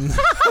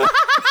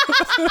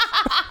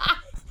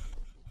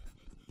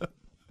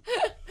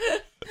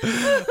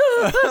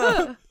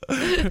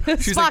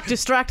 Spock,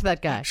 distract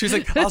that guy. She's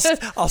like,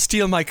 I'll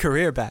steal my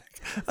career back.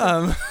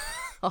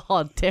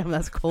 Oh, damn,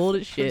 that's cold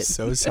as shit. I'm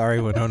so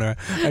sorry, Winona.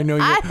 I know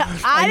you.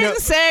 I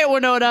didn't say it,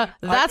 Winona.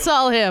 That's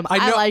all him.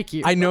 I like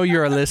you. I know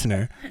you're a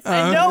listener.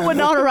 I know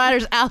Winona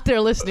Ryder's out there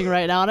listening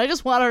right now, and I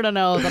just want her to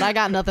know that I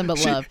got nothing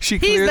but love. He's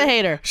the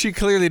hater. She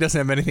clearly doesn't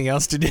have anything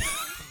else to do.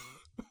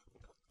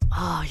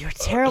 Oh, you're a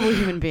terrible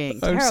human being.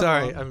 I'm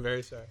sorry. I'm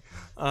very sorry.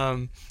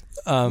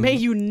 May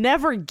you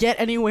never get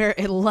anywhere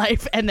in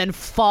life and then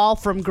fall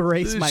from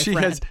grace, my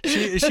friend.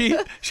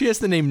 She has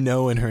the name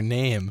No in her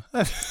name.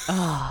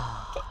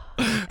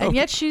 And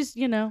yet she's,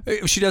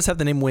 She does have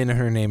the name Win in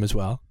her name as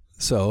well.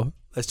 So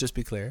let's just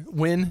be clear.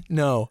 Win,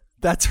 no.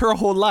 That's her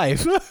whole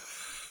life.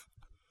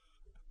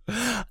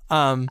 I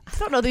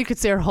don't know that you could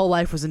say her whole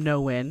life was a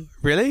no-win.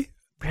 Really?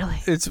 Really?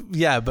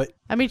 But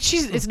I mean,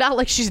 it's not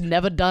like she's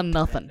never done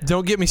nothing.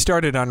 Don't get me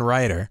started on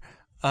Ryder.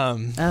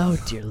 Oh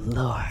dear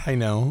Lord. I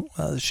know.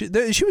 She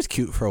was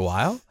cute for a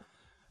while.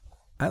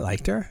 I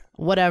liked her.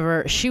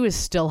 Whatever. She was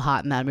still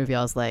hot in that movie.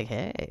 I was like,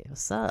 hey,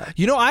 what's up?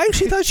 I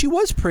actually thought she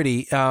was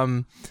pretty.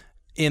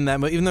 in that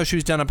movie, even though she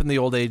was done up in the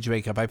old age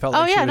makeup. I felt Oh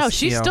like yeah, she was, no,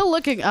 she's you know, still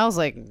looking. I was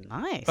like,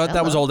 nice.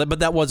 that was old, but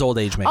that was old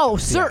age makeup. Oh,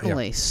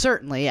 certainly,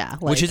 certainly, yeah.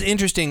 Which is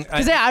interesting.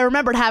 Because I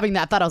remembered having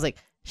that thought. I was like,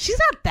 she's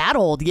not that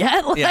old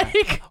yet. Like,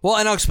 yeah. Well,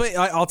 and I'll explain.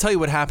 I'll tell you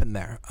what happened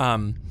there.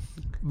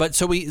 But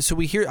so we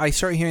hear. I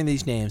start hearing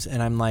these names,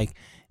 and I'm like,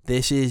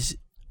 this is.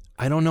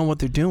 I don't know what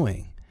they're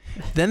doing.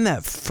 Then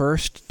that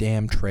first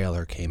damn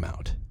trailer came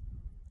out,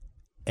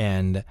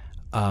 and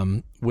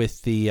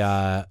with the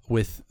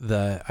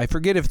I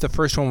forget if the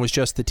first one was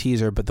just the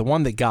teaser, but the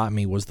one that got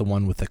me was the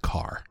one with the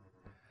car.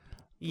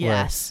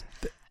 Yes.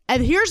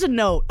 And here's a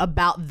note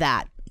about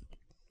that.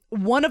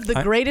 One of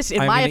the greatest, in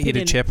my opinion. I'm going to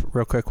eat a chip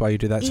real quick while you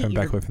do that, so I'm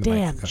back away from the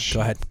mic.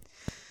 Go ahead.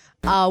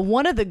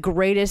 One of the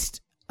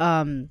greatest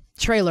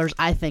trailers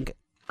I think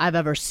I've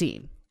ever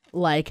seen.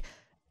 Like,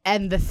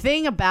 and the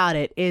thing about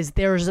it is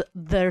there's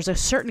a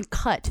certain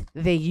cut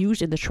they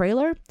used in the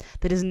trailer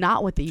that is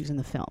not what they use in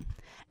the film.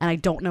 And I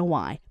don't know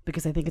why,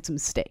 because I think it's a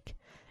mistake.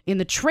 In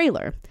the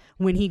trailer,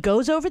 when he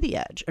goes over the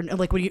edge, or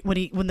like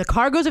when the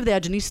car goes over the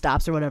edge and he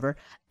stops or whatever,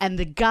 and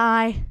the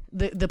guy,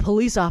 the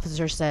police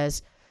officer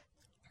says,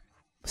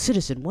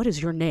 "Citizen, what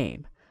is your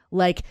name?"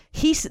 Like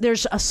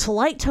there's a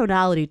slight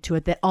tonality to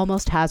it that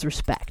almost has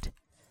respect.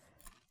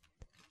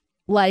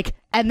 Like,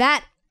 and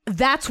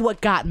that's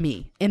what got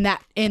me in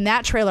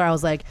that trailer. I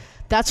was like,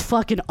 that's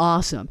fucking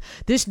awesome.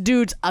 This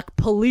dude's a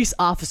police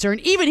officer, and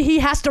even he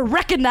has to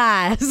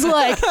recognize,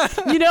 like,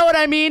 you know what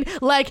I mean?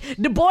 Like,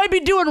 the boy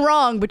be doing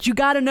wrong, but you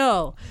gotta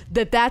know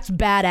that that's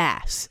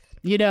badass.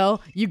 You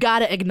know, you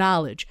gotta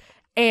acknowledge,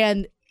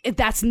 and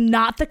that's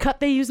not the cut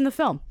they use in the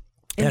film.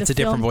 That's a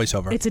different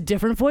voiceover. It's a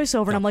different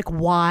voiceover, and I'm like,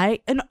 why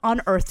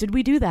on earth did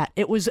we do that?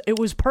 It was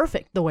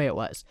perfect the way it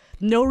was.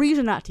 No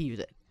reason not to use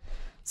it.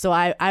 So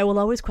I will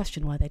always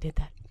question why they did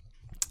that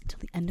until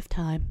the end of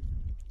time.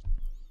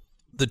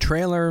 The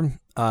trailer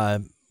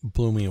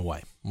blew me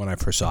away when I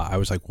first saw it. I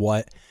was like,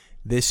 what?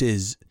 This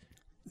is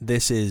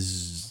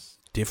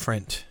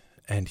different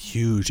and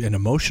huge and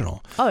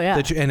emotional. Oh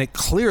yeah. And it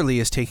clearly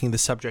is taking the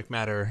subject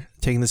matter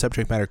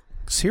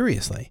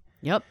seriously.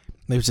 Yep.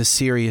 It was a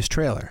serious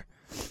trailer.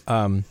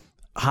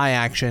 High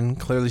action,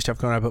 clearly stuff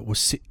going on, but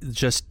was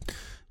just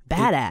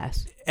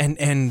badass. And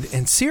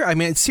serious. I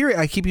mean, it's serious.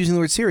 I keep using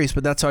the word serious,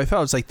 but that's how I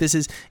felt. It's like,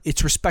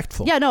 it's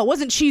respectful. Yeah, no, it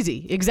wasn't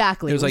cheesy.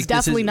 Exactly. It was like,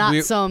 definitely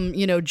not some,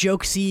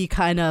 jokesy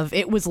kind of.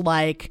 It was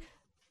like,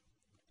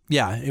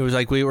 yeah, it was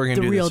like we're going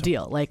to do the real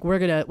deal. Like we're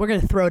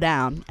gonna throw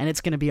down, and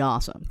it's gonna be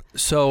awesome.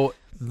 So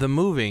the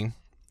movie,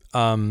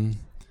 I'm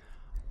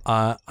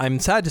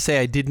sad to say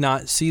I did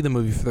not see the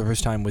movie for the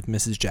first time with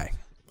Mrs. J.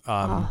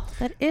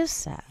 That is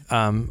sad.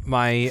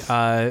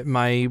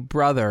 My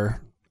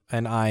brother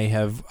and I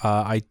have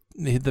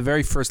the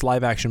very first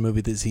live action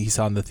movie that he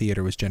saw in the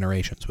theater was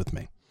Generations with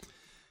me.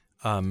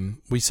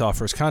 We saw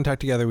First Contact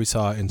together. We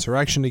saw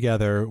Insurrection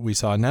together. We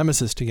saw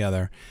Nemesis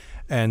together.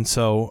 And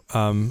so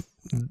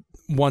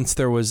once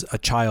there was a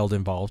child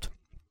involved,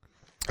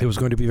 it was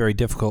going to be very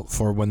difficult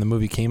for when the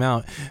movie came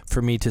out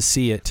for me to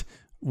see it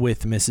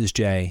with Mrs.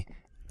 J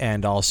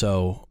and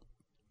also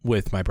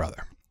with my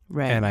brother.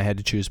 Right. And I had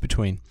to choose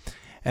between.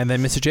 And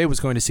then Mrs. J was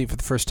going to see it for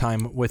the first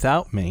time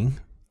without me.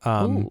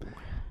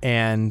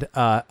 And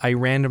I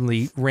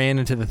randomly ran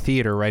into the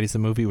theater right as the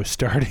movie was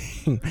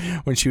starting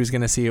when she was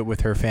going to see it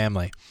with her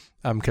family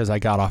because I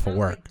got off of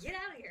work. Get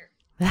out of here.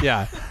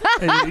 Yeah.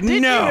 Did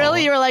you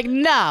really? You were like,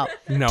 no.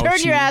 Turn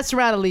your ass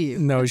around and leave.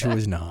 No, she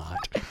was not.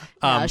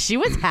 No, she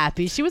was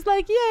happy. She was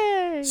like,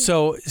 yay.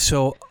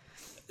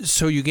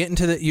 So you get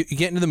into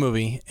the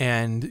movie,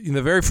 and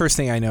the very first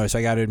thing I noticed,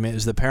 I got to admit,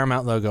 is the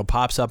Paramount logo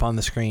pops up on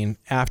the screen.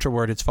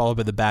 Afterward, it's followed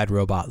by the Bad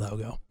Robot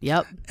logo.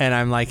 Yep. And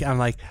I'm like,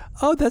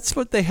 oh, that's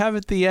what they have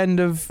at the end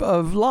of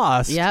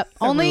Lost. Yep.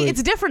 Only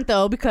it's different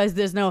though because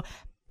there's no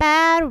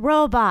Bad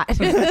Robot,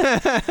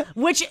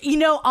 which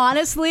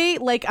honestly,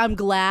 like I'm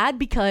glad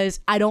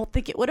because I don't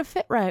think it would have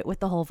fit right with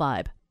the whole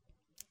vibe.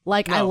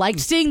 Like, no. I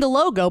liked seeing the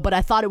logo, but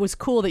I thought it was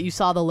cool that you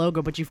saw the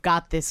logo, but you've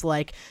got this,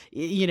 like,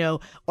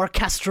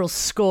 orchestral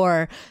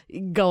score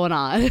going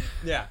on.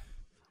 Yeah.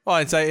 Well,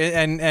 it's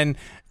and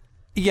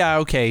yeah,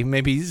 okay,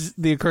 maybe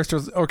the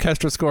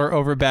orchestral score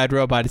over Bad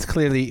Robot is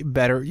clearly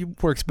better,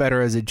 works better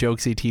as a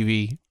jokesy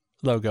TV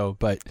logo,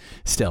 but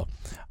still.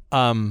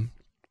 Then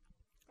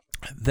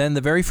the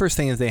very first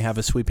thing is they have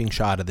a sweeping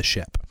shot of the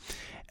ship.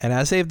 And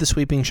as they have the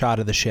sweeping shot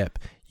of the ship,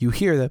 you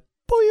hear the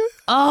boing.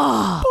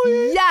 Oh,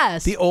 boing,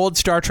 yes. The old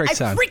Star Trek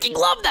sound. I freaking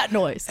love that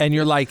noise. And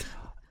you're like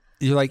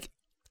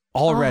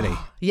already.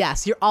 Oh,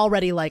 yes, you're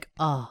already like,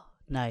 oh,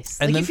 nice.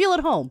 And like then, you feel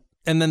at home.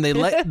 And then they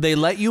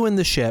let you in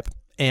the ship,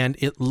 and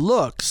it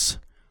looks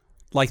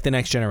like The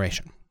Next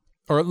Generation.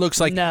 Or it looks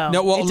like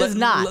well, it does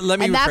not. Let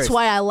me and rephrase. That's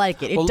why I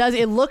like it.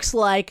 It looks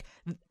like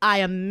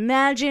I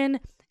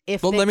imagine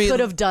if they could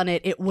have done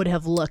it, it would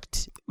have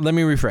looked. Let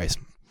me rephrase.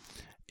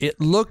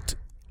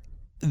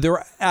 There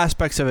were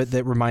aspects of it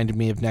that reminded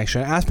me of Next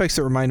Gen, aspects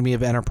that reminded me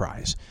of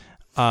Enterprise,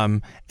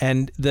 and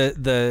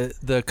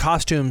the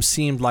costumes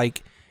seemed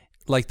like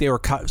like they were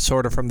cut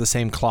sort of from the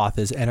same cloth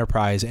as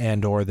Enterprise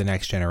and or The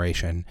Next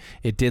Generation.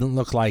 It didn't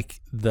look like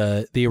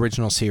the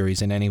original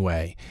series in any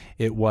way.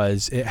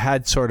 It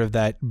had sort of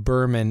that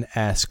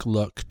Berman-esque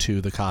look to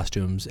the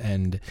costumes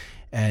and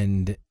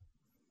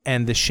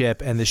the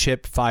ship, and the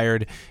ship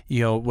fired,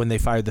 when they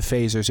fired the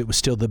phasers, it was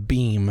still the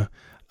beam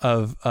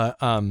of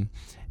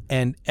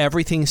and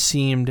everything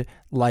seemed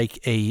like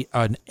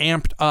an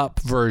amped up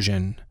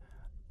version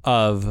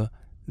of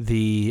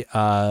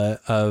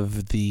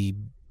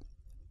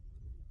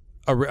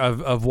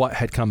what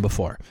had come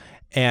before.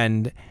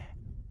 And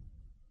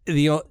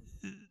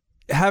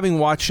having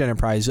watched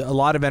Enterprise, a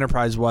lot of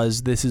Enterprise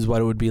this is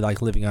what it would be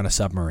like living on a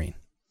submarine.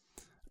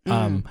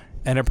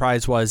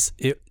 Enterprise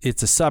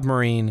it's a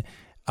submarine,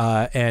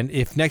 and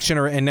if Next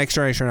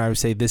Generation, I would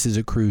say this is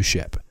a cruise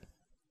ship.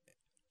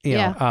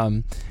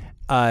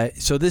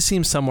 So this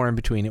seems somewhere in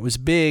between. It was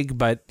big,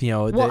 but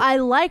I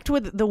liked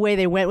with the way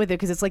they went with it,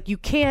 because it's like you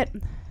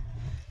can't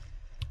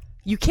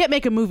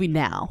make a movie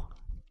now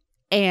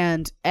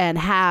and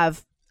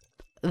have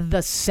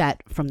the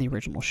set from the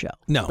original show.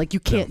 No, like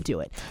you can't do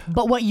it.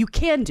 But what you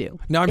can do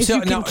is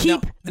you can keep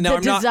the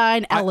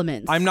design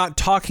elements. I'm not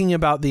talking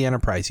about the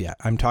Enterprise yet.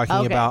 I'm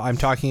talking about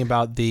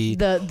the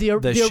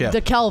ship.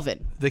 The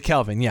Kelvin. The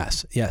Kelvin.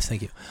 Yes.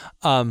 Thank you.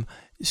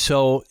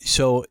 So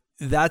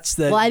that's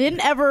the. Well, I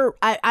didn't ever.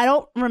 I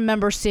don't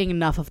remember seeing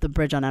enough of the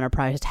bridge on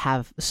Enterprise to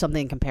have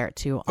something to compare it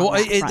to.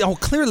 It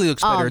clearly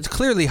looks better. It's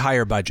clearly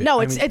higher budget. No,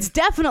 it's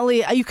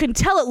definitely. You can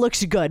tell it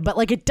looks good, but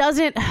like it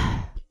doesn't.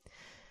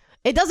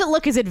 It doesn't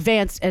look as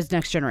advanced as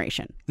Next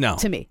Generation. No.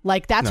 To me.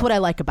 Like, that's what I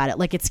like about it.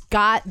 Like, it's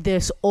got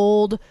this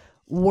old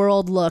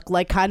world look,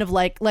 like, kind of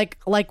like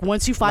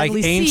once you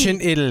finally see... Like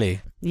ancient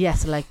Italy.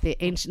 Yes, like the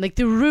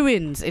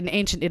ruins in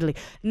ancient Italy.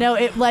 No,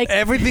 it like...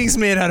 Everything's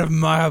made out of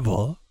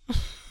marble.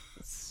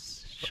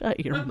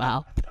 Shut your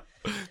mouth.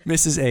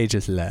 Mrs. A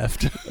just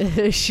left.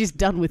 She's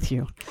done with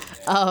you.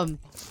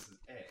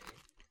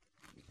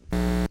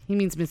 He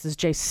means Mrs.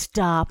 J.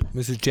 Stop.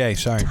 Mrs. J,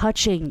 sorry.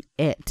 Touching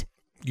it.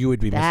 You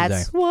would be Mrs. A.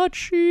 That's what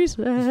she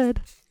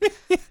said.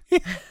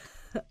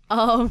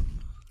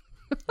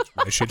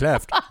 She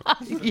left.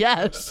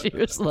 Yes, she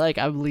was like,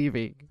 I'm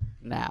leaving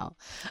now.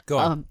 Go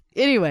on.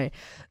 Anyway,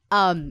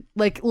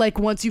 like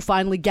once you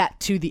finally get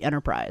to the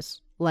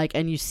Enterprise, like,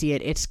 and you see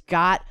it, it's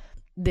got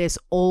this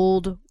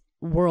old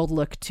world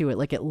look to it.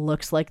 Like, it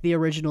looks like the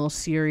original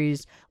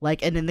series.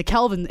 Like, and in the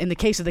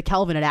case of the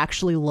Kelvin, it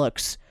actually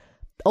looks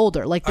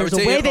older. Like, there's a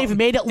way they've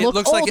made it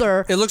look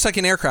older. It looks like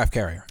an aircraft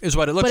carrier is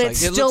what it looks but like. It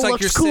still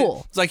looks looks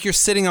cool. It's like you're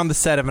sitting on the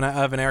set of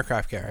an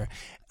aircraft carrier.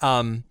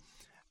 And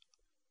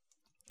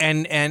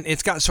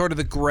it's got sort of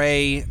the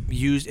gray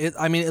used. It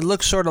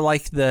looks sort of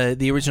like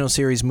the original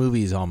series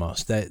movies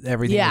almost. That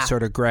everything is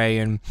sort of gray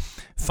and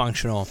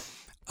functional.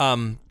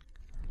 You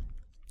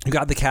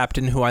got the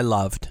captain, who I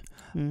loved.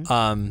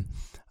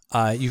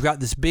 You've got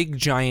this big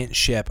giant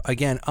ship.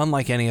 Again,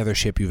 unlike any other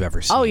ship you've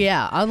ever seen. Oh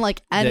yeah,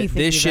 unlike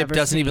anything. This ship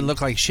doesn't even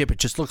look like a ship. It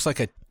just looks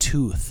like a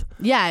tooth.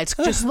 Yeah, it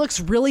just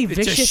looks really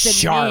vicious and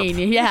sharp.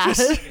 mean. Yeah.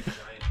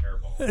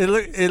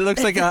 It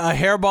looks like a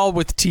hairball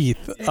with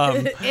teeth.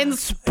 In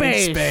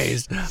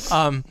space.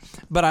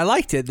 But I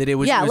liked it that it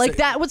was. Yeah,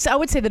 that. I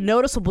would say the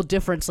noticeable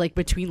difference, like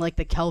between like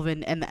the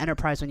Kelvin and the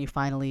Enterprise, when you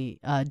finally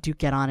do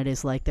get on it,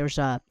 is like there's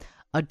a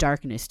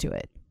darkness to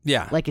it.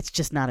 Yeah, like it's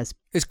just not as.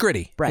 It's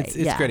gritty. Right.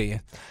 It's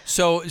gritty.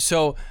 So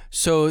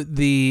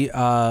the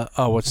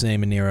what's the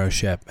name of Nero's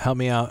ship? Help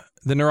me out.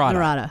 The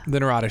Narada. The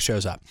Narada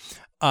shows up,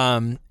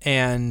 and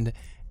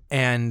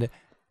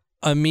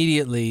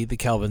immediately the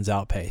Kelvin's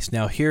outpaced.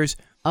 Now because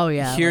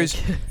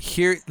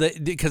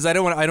I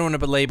don't want to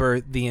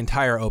belabor the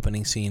entire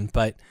opening scene,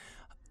 but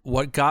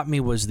what got me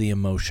was the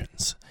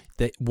emotions.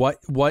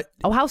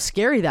 How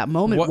scary that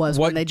moment was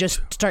when they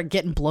just start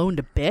getting blown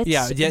to bits.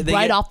 Yeah,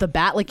 off the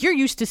bat. Like, you're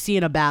used to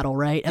seeing a battle,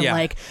 right? And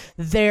like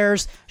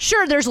there's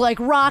like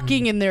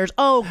rocking and there's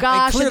and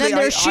then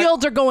their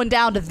shields are going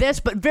down to this,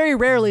 but very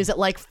rarely is it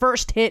like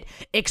first hit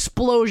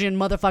explosion,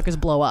 motherfuckers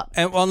blow up.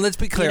 And let's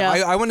be clear,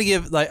 I want to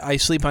give, like, I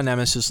sleep on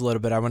Nemesis a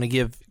little bit. I want to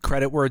give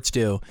credit where it's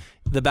due.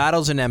 The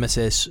battles in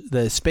Nemesis,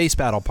 the space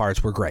battle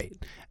parts were great.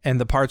 And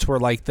the parts where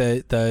like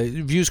the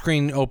view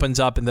screen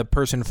opens up and the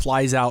person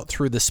flies out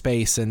through the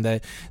space, and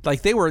they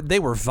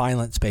were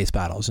violent space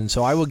battles, and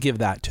so I will give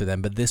that to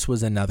them. But this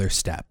was another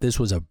step. This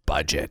was a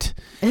budget,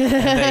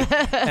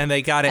 and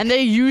they got it, and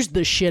they used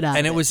the shit out.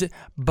 And it was,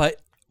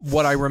 but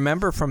what I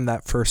remember from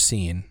that first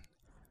scene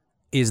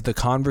is the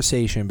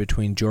conversation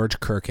between George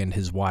Kirk and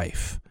his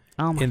wife.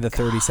 In the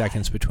 30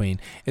 seconds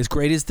between, as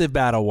great as the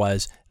battle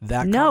was,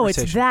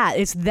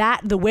 it's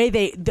the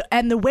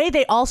way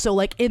they also,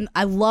 like,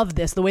 I love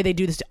this, the way they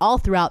do this all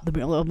throughout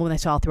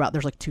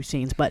there's like two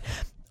scenes, but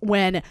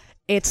when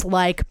it's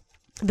like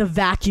the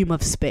vacuum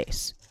of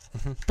space,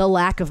 the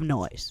lack of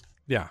noise,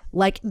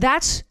 like,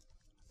 that's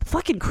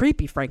fucking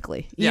creepy,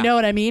 frankly. You know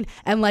what I mean?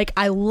 And like,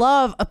 I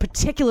love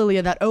particularly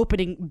in that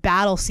opening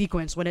battle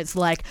sequence when it's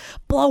like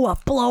blow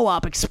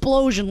up,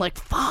 explosion, like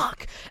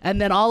fuck, and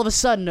then all of a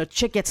sudden a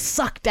chick gets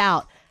sucked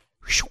out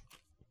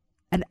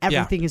and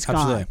everything is gone.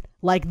 Absolutely.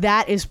 Like,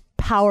 that is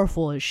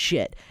powerful as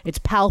shit. It's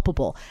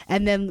palpable.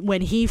 And then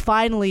when he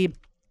finally,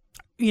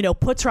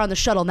 puts her on the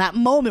shuttle, in that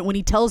moment when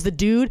he tells the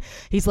dude,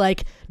 he's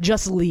like,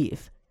 just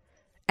leave.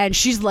 And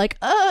she's like,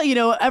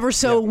 ever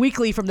so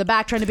weakly from the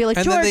back, trying to be like,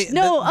 And George,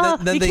 you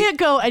they can't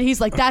go. And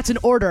he's like, that's an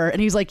order. And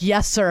he's like,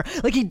 yes, sir.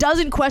 Like, he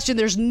doesn't question.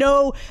 There's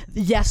no,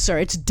 yes, sir.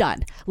 It's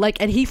done.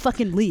 Like, and he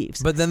fucking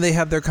leaves. But then they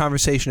have their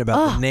conversation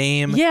about the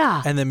name,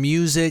 and the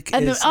music,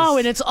 and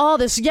and it's all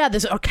this,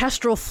 this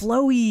orchestral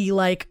flowy,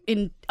 like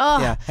and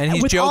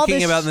he's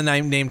joking about the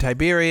name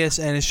Tiberius,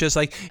 and it's just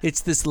like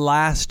it's this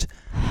last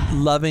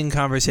loving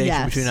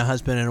conversation between a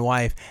husband and a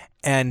wife,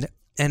 and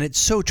it's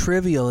so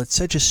trivial. It's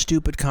such a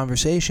stupid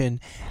conversation,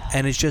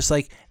 and it's just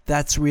like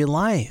that's real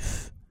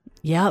life.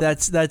 Yeah,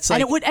 that's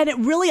like, and it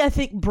really, I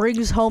think,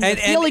 brings home the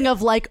feeling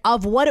of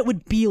what it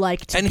would be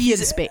like to be in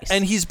space.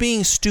 And he's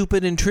being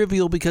stupid and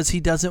trivial because he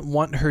doesn't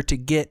want her to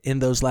get in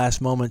those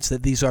last moments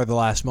that these are the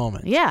last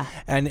moments. Yeah.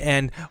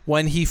 And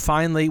when he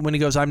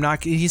goes,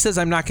 he says,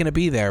 I'm not going to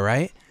be there,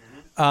 right?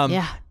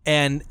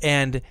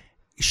 And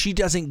she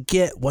doesn't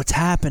get what's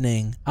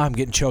happening. I'm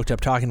getting choked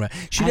up talking about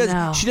it.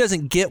 She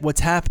doesn't get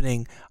what's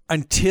happening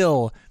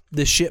until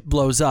the shit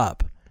blows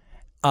up.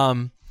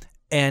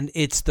 And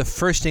it's the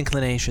first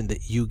inclination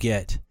that you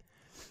get,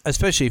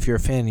 especially if you're a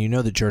fan and you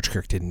know that George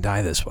Kirk didn't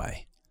die this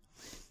way,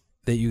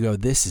 that you go,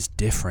 this is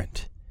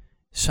different.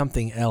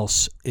 Something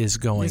else is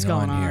going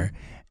on here.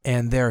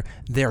 And they're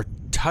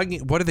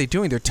tugging. What are they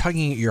doing? They're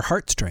tugging at your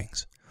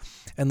heartstrings.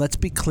 And let's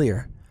be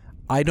clear.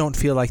 I don't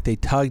feel like they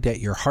tugged at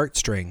your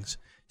heartstrings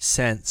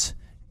since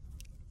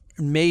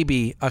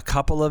maybe a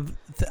couple of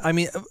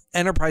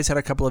Enterprise had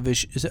a couple of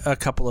issues, a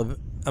couple of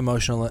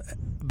emotional,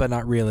 but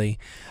not really.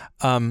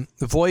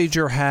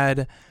 Voyager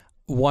had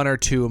one or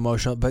two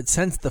emotional, but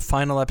since the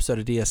final episode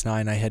of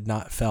DS9, I had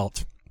not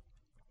felt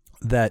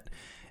that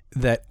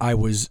I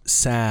was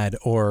sad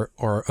or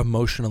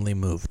emotionally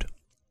moved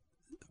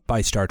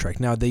by Star Trek.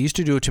 Now, they used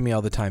to do it to me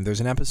all the time.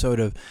 There's an episode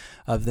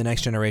of The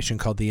Next Generation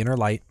called The Inner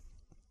Light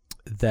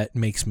that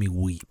makes me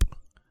weep.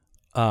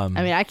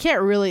 I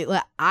can't really.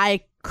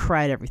 I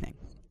cried everything.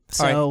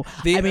 So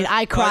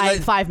I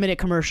cried 5-minute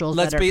commercials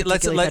that are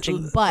particularly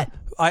touching. But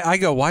I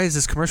go, why is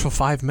this commercial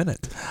 5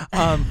 minutes? But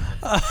all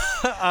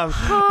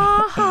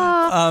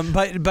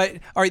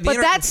right.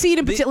 That scene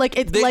in particular,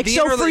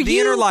 The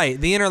Inner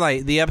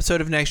Light, the episode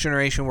of Next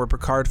Generation where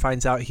Picard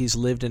finds out he's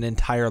lived an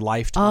entire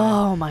lifetime.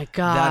 Oh my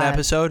god! That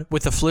episode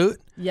with the flute.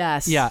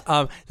 Yes.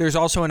 Yeah. There's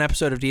also an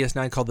episode of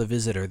DS9 called The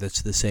Visitor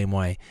that's the same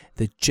way,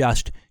 that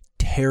just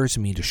tears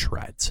me to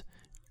shreds.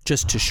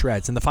 Just to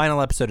shreds. And the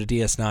final episode of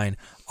DS9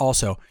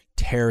 also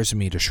tears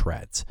me to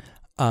shreds.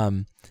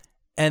 And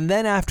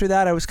then after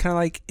that, I was kind of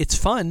like, it's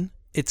fun,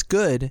 it's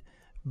good,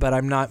 but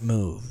I'm not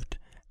moved.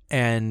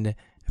 And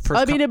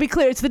to be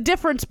clear, it's the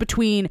difference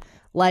between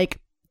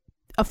like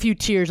a few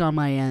tears on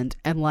my end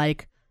and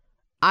like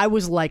I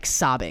was like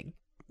sobbing.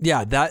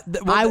 Yeah,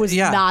 I was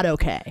not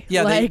okay.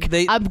 Yeah,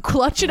 I'm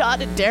clutching on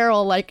to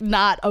Daryl, like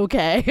not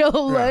okay.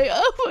 Like,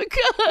 oh my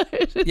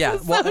god, yeah,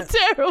 so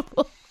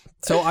terrible.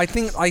 So I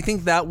think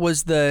that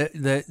was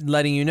the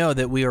letting you know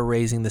that we are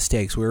raising the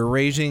stakes. We were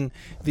raising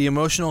the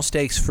emotional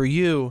stakes for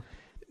you,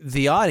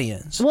 the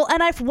audience. Well,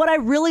 and what I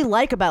really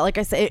like about, like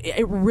I said,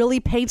 it really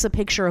paints a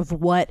picture of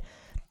what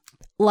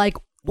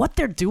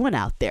they're doing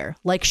out there.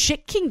 Like,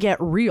 shit can get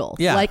real.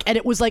 Yeah. Like, and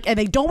it was like, and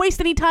they don't waste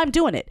any time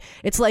doing it.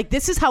 It's like,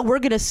 this is how we're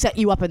gonna set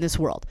you up in this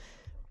world.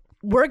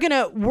 We're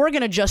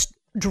gonna just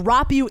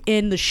drop you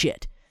in the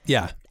shit.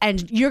 Yeah.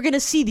 And you're gonna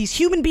see these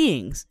human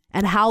beings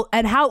and how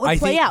it would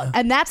play out.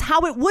 And that's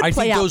how it would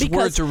play out. I think those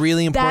words are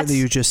really important that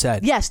you just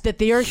said. Yes, that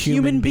they are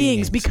human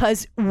beings.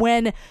 Because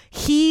when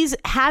he's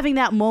having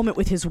that moment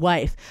with his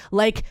wife,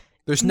 like,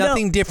 there's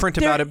nothing different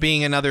about it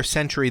being another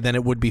century than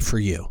it would be for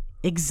you.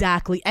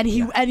 Exactly. And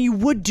you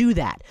would do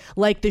that.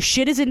 Like, the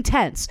shit is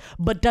intense,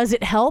 but does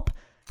it help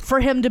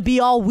for him to be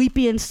all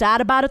weepy and sad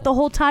about it the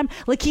whole time?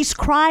 Like, he's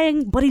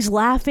crying, but he's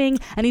laughing,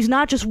 and he's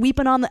not just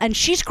weeping and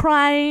she's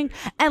crying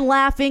and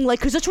laughing, like,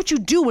 because that's what you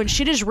do when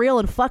shit is real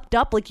and fucked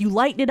up. Like, you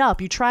lighten it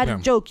up, you try to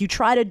joke, you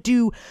try to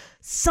do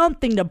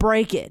something to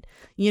break it,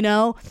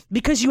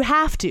 because you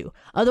have to.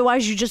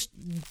 Otherwise,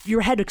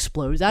 your head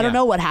explodes. I don't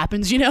know what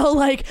happens,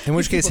 like. In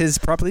which case, his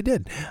probably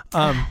did.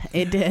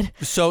 It did.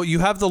 So you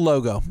have the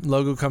logo.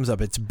 Logo comes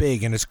up. It's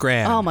big and it's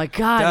grand. Oh my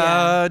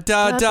god!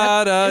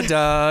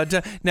 Da.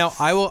 Now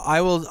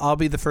I'll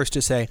be the first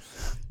to say,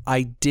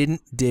 I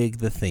didn't dig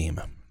the theme.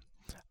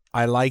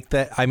 I like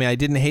that. I mean, I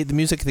didn't hate the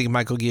music. I think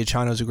Michael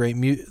Giacchino is a great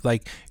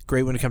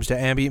when it comes to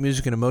ambient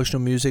music and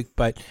emotional music,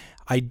 but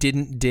I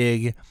didn't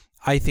dig.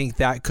 I think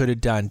that could have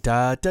done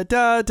da da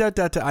da da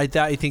da da. I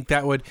think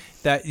that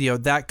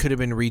could have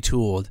been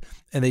retooled,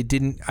 and they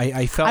didn't.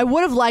 I felt I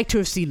would have liked to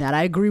have seen that.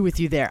 I agree with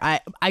you there.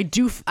 I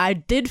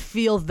did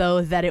feel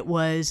though that it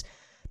was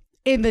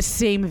in the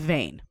same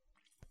vein.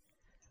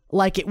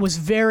 Like, it was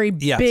very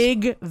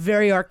big,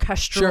 very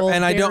orchestral. Sure,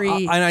 and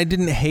I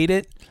didn't hate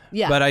it.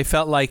 Yeah. But I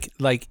felt like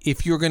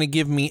if you're going to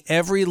give me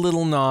every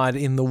little nod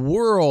in the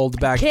world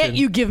back Can't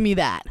you give me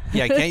that?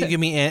 Yeah, can't you give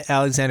me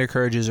Alexander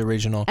Courage's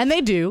original? And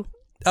they do.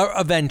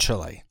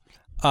 Eventually.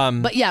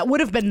 But yeah, it would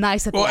have been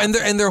nice at the Well,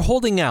 outset. and they're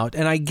holding out,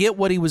 and I get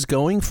what he was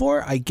going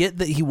for. I get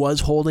that he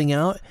was holding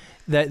out.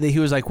 That he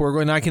was like,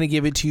 we're not going to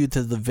give it to you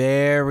to the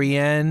very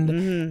end,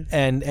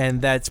 Mm-hmm.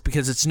 and that's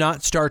because it's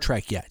not Star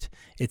Trek yet.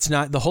 It's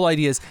not. The whole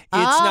idea is it's Oh,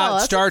 not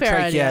that's a Star fair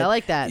Trek idea. yet. I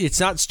like that. It's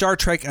not Star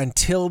Trek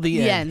until the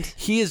The end. end.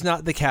 He is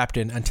not the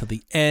captain until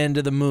the end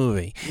of the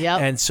movie.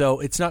 Yep. And so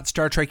it's not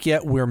Star Trek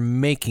yet. We're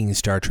making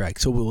Star Trek,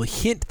 so we'll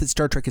hint that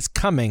Star Trek is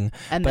coming,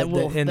 And but then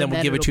we'll- then then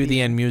we'll give it it'll to be-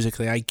 the end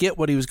musically. I get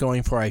what he was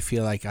going for. I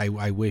feel like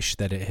I wish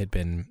that it had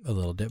been a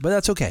little different, but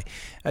that's okay.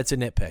 That's a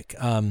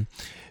nitpick.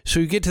 So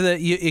you get to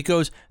it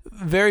goes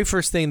very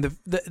first thing.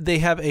 They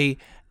have a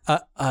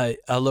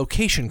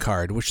location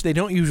card, which they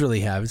don't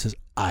usually have. It says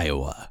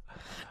Iowa,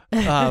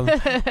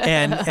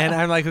 and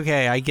I'm like,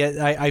 okay,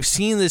 I've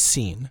seen this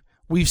scene.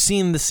 We've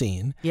seen the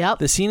scene. Yep.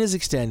 The scene is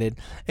extended.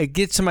 It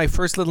gets to my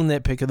first little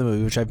nitpick of the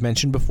movie, which I've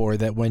mentioned before,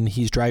 that when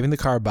he's driving the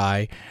car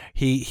by,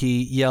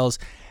 he yells,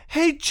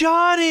 "Hey,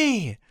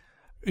 Johnny!"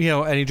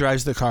 And he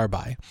drives the car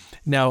by.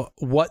 Now,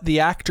 what the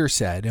actor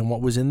said and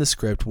what was in the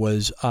script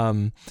was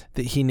that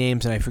he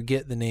names, and I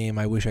forget the name.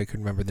 I wish I could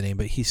remember the name,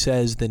 but he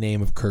says the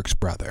name of Kirk's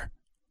brother.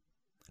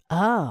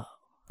 Oh.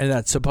 And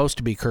that's supposed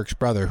to be Kirk's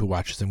brother who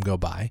watches him go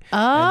by. Oh.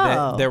 And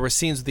that there were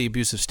scenes with the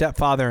abusive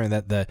stepfather, and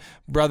that the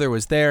brother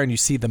was there, and you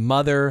see the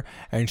mother,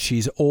 and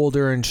she's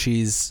older, and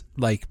she's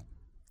like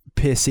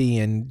pissy,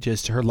 and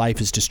just her life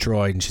is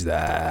destroyed, and she's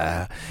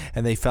and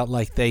they felt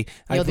like they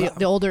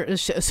the older,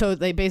 so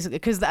they basically,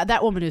 because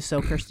that woman is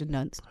so Kirsten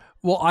Dunst.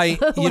 well I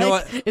you know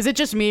what Is it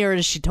just me, or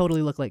does she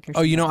totally look like Kirsten?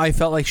 oh you know I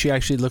felt like she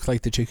actually looked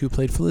like the chick who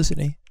played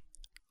Felicity.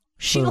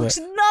 She little looks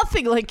bit.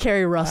 nothing like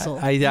Carrie Russell.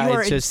 You are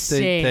it's just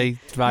insane. they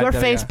You're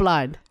face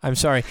blind. I'm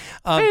sorry.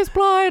 Face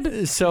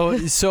blind.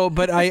 So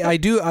but I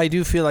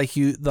do feel like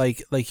you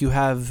you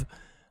have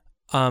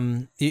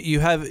you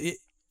have.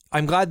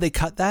 I'm glad they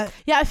cut that.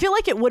 Yeah, I feel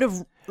like it would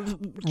have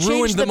Ruined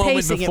changed the moment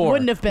pacing. before. It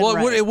wouldn't have been well,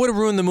 right. it would have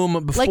ruined the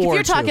moment before. Like if you're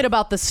too. talking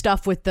about the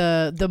stuff with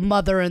the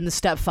mother and the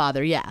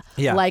stepfather, yeah.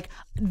 Yeah.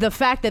 The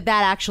fact that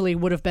actually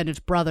would have been his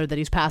brother that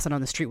he's passing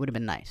on the street would have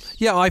been nice.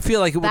 Yeah, I feel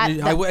like it That-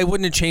 wouldn't. that- I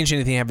wouldn't have changed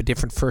anything to have a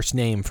different first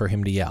name for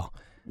him to yell.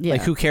 Yeah.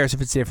 Like, who cares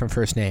if it's a different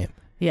first name?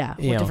 Yeah.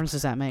 You What know, difference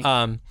does that make?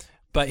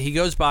 But he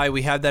goes by.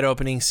 We have that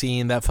opening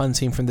scene, that fun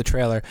scene from the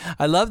trailer.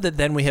 I love that.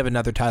 Then we have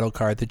another title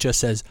card that just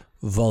says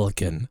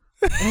Vulcan.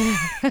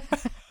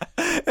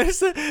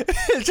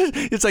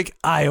 It's like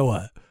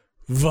Iowa,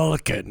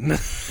 Vulcan.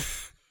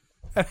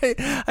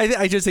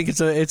 I just think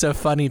it's a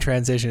funny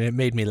transition. It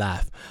made me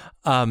laugh.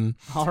 All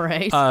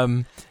right.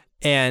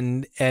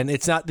 And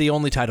it's not the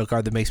only title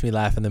card that makes me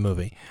laugh in the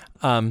movie.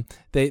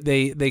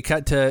 They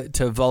cut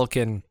to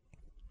Vulcan,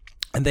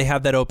 and they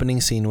have that opening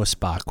scene with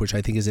Spock, which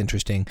I think is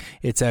interesting.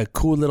 It's a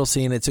cool little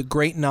scene. It's a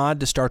great nod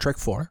to Star Trek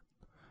 4.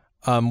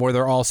 Where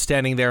they're all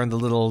standing there in the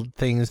little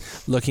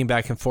things, looking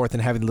back and forth,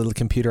 and having the little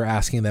computer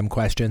asking them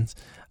questions,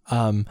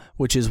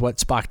 which is what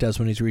Spock does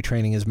when he's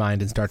retraining his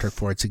mind in Star Trek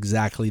 4. It's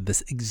exactly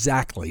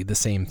the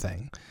same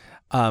thing.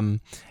 And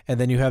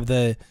then you have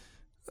the,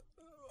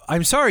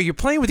 I'm sorry, you're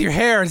playing with your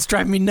hair and it's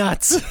driving me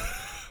nuts.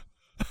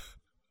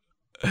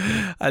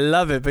 I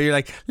love it, but you're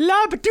like,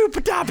 la ba doo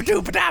ba da ba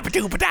doo ba da ba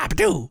doo ba da ba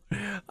doo.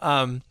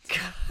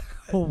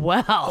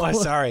 Wow. Oh,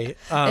 sorry. It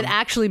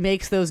actually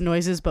makes those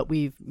noises, but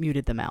we've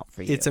muted them out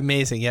for you. It's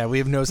amazing. Yeah, we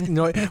have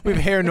we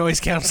have hair noise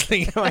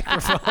canceling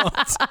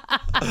microphones.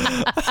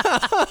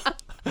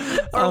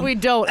 Or we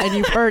don't, and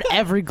you've heard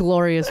every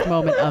glorious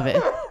moment of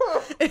it.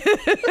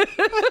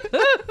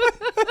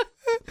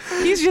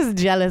 He's just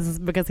jealous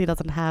because he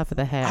doesn't have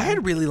the hair. I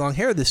had really long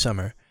hair this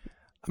summer.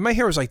 My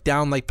hair was like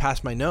down like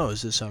past my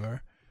nose this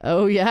summer.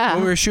 Oh, yeah.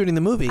 When we were shooting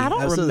the movie. I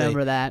don't Absolutely.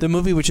 remember that. The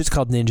movie, which is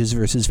called Ninjas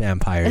vs.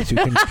 Vampires. You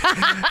can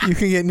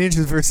get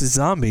Ninjas vs.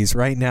 Zombies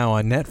right now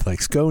on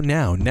Netflix. Go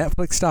now,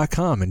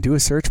 netflix.com, and do a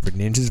search for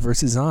Ninjas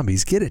vs.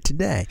 Zombies. Get it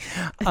today.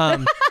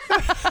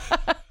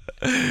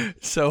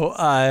 So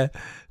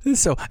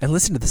and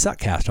listen to the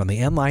Suckcast on the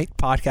Enlight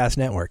Podcast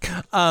Network.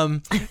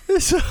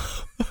 So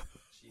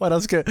what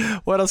else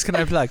can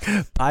I plug?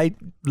 Buy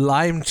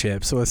lime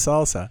chips with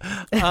salsa.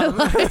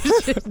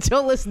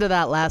 Don't listen to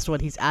that last one.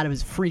 He's out of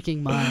his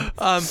freaking mind.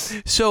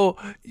 So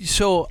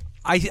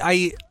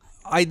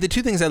I the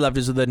two things I loved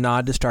is the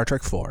nod to Star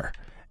Trek 4,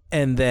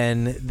 and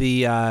then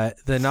the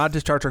nod to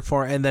Star Trek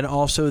 4, and then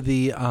also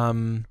the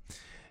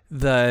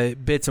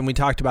bits, and we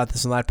talked about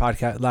this in last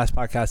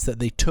podcast that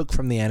they took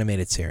from the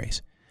animated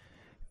series.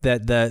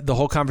 That the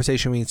whole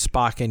conversation between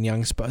Spock and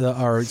young Spock,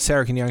 or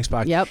Sarek and young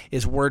Spock, Yep.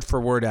 is word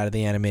for word out of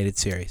the animated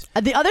series.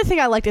 The other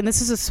thing I liked, and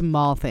this is a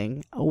small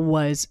thing,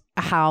 was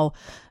how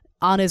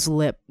on his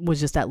lip was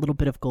just that little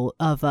bit of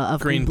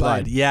green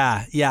blood.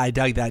 Yeah, I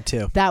dug that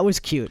too. That was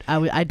cute.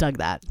 I dug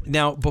that.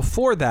 Now,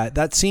 before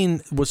that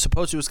scene was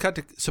supposed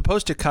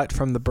to cut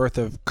from the birth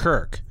of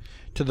Kirk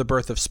to the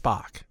birth of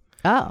Spock,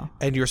 Oh.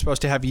 and you were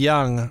supposed to have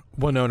young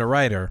Winona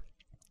Ryder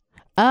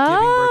giving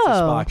birth to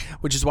Spock,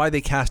 which is why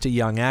they cast a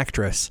young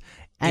actress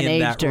And in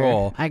that aged her.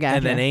 role, I gotcha.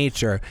 and then aged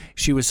her.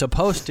 She was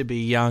supposed to be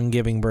young,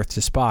 giving birth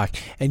to Spock,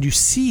 and you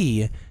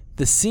see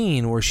the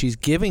scene where she's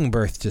giving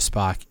birth to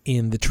Spock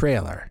in the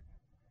trailer.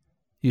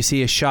 You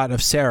see a shot of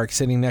Sarek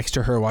sitting next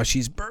to her while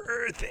she's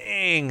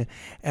birthing.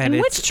 And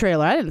in which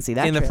trailer? I didn't see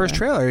that. In the first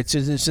trailer. It's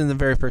in the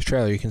very first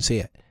trailer. You can see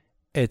it.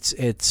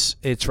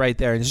 It's right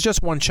there. It's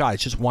just one shot.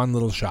 It's just one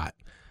little shot.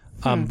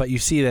 But you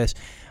see this,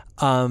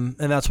 and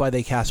that's why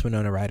they cast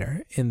Winona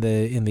Ryder in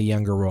the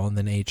younger role and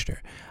then aged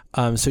her.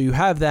 So you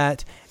have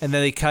that, and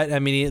then they cut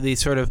immediately. They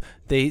sort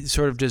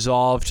of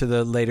dissolve to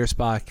the later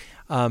Spock.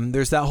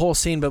 There's that whole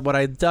scene, but what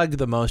I dug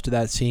the most of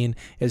that scene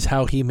is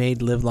how he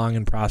made "Live Long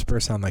and Prosper"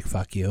 sound like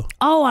 "fuck you."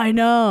 Oh, I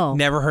know.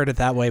 Never heard it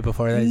that way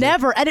before.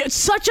 Never, and it's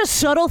such a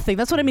subtle thing.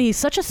 That's what I mean. He's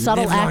such a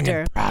subtle Live long actor.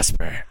 and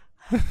prosper.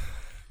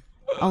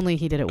 Only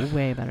he did it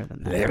way better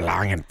than that. Live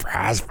long and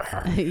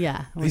prosper.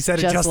 Yeah, He said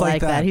it just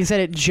like that. He said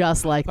it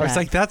just like that. I was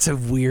like, that's a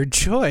weird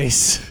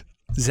choice.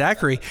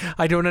 Zachary,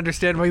 I don't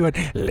understand why you went,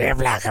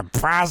 live long and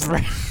prosper.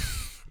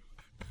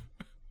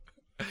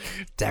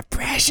 The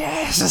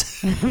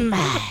precious.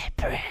 My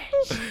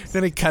precious.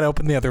 Then he cut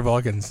open the other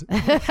Vulcans.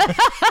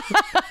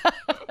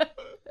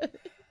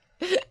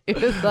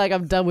 It was like,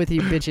 I'm done with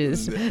you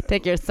bitches.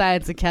 Take your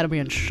Science Academy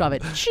and shove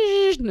it.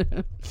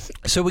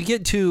 So we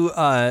get to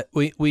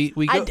we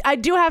go. I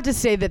do have to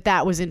say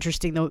that was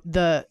interesting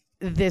though,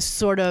 this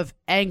sort of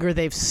anger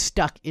they've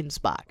stuck in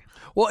Spock.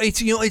 Well,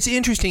 it's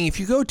interesting if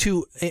you go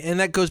to, and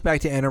that goes back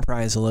to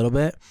Enterprise a little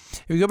bit.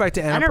 If you go back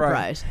to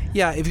Enterprise,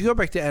 yeah, if you go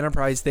back to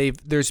Enterprise,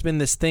 there's been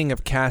this thing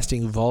of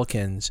casting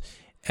Vulcans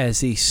as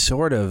these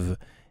sort of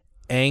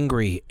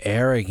angry,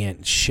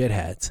 arrogant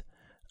shitheads,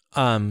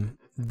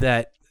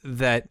 that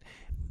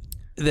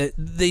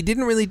they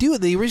didn't really do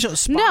it. The original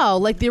Spock. No,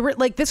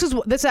 this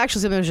is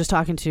actually something I was just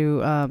talking to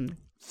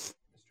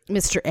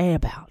Mr. A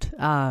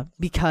about,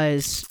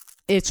 because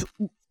it's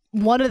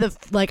one of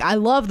the, I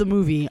love the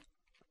movie.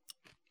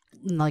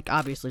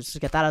 Obviously, just to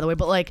get that out of the way,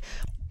 but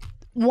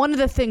one of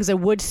the things I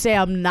would say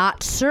I'm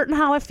not certain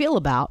how I feel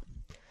about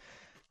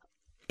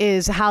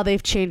is how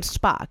they've changed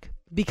Spock,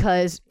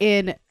 because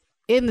in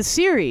the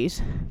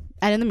series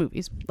and in the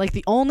movies,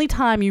 the only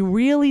time you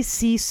really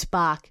see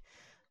Spock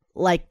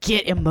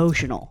get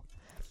emotional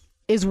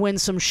is when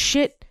some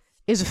shit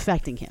is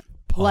affecting him.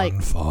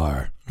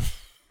 Ponfar.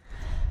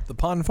 The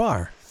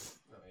Ponfar.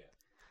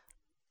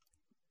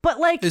 But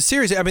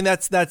seriously, I mean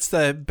that's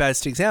the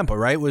best example,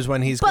 right? Was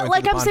when he's going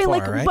to the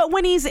Ponfar, right? But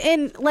when he's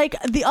in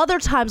the other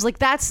times,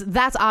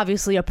 that's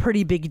obviously a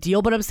pretty big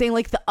deal. But I'm saying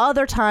the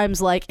other times,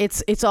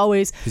 it's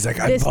always he's like,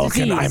 I'm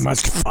Vulcan, disease. I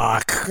must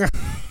fuck.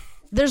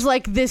 There's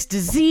this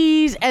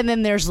disease, and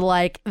then there's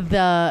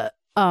the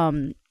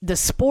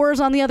spores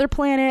on the other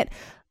planet.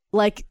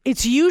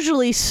 It's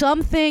usually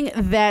something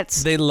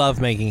that's... They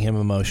love making him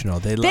emotional.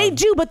 They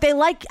do, but they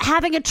like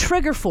having a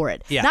trigger for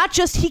it. Yeah. Not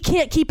just he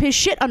can't keep his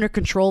shit under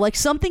control.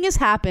 Something has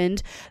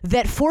happened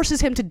that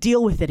forces him to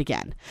deal with it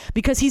again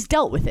because he's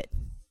dealt with it.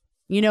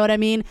 You know what I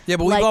mean? Yeah,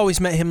 but we've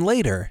always met him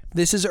later.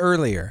 This is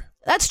earlier.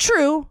 That's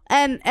true.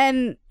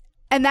 And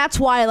that's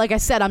why, I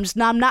said,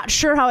 I'm not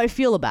sure how I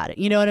feel about it.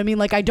 You know what I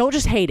mean? I don't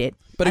just hate it.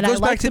 But it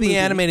goes back to the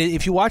animated.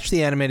 If you watch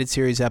the animated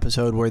series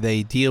episode where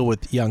they deal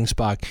with young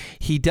Spock,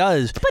 he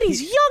does. But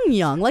he's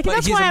young. But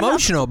that's he's why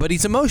emotional. But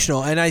he's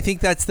emotional, and I think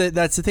that's the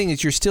thing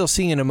is you're still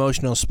seeing an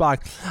emotional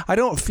Spock. I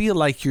don't feel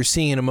like you're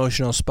seeing an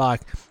emotional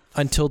Spock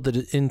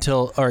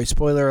until. All right,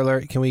 spoiler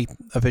alert. Can we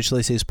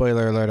officially say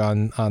spoiler alert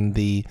on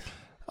the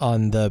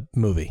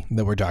movie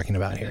that we're talking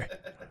about here?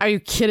 Are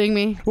you kidding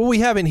me? Well, we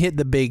haven't hit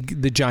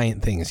the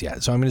giant things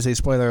yet, so I'm going to say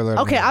spoiler alert.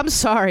 Okay, I'm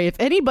sorry. If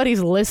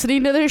anybody's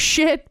listening to this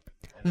shit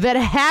that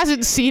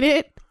hasn't seen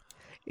it,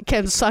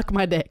 can suck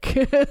my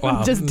dick.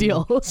 Wow. Just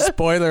deal.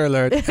 Spoiler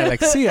alert,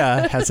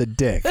 Alexia has a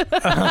dick.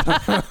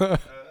 I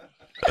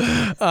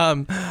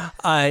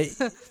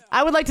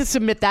would like to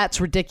submit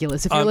that's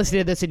ridiculous if you're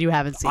listening to this and you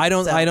haven't seen it. I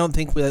don't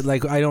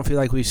feel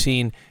like we've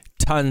seen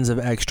tons of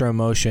extra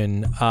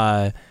emotion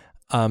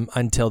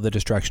until the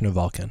destruction of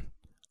Vulcan.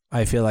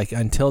 I feel like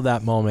until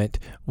that moment,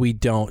 we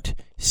don't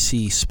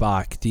see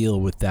Spock deal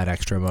with that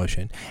extra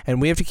emotion.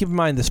 And we have to keep in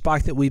mind the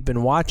Spock that we've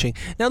been watching.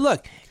 Now,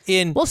 look, but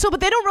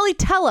they don't really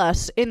tell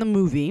us in the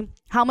movie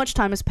how much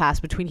time has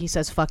passed between he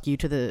says fuck you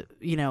to the,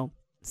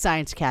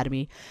 Science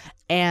Academy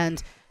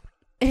and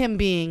him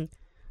being,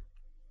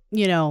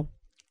 on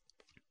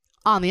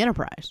the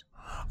Enterprise.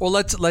 Well,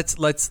 let's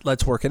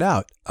work it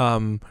out.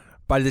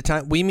 By the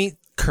time we meet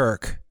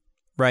Kirk,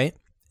 right?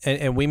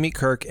 And we meet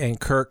Kirk, and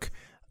Kirk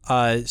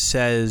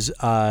says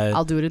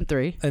I'll do it in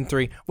 3. In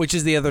 3, which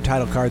is the other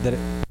title card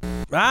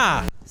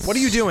what are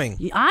you doing?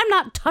 I'm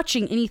not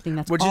touching anything.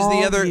 That's which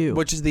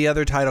is the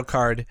other title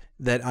card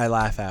that I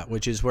laugh at,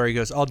 which is where he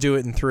goes, I'll do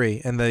it in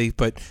 3, and they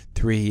put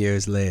 3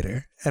 years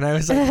later, and I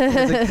was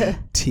like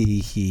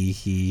tee hee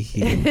hee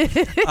hee.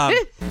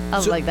 I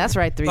was like, that's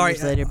right, 3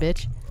 years later,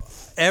 bitch.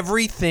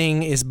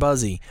 Everything is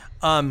buzzy.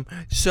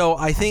 So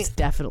I think that's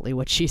definitely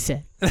what she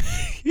said.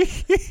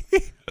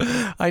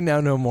 I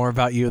now know more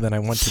about you than I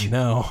want to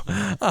know.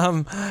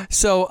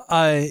 So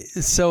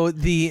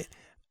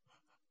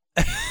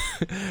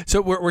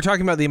we're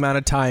talking about the amount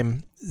of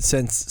time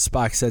since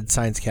Spock said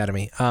Science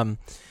Academy.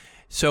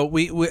 So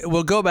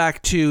we'll go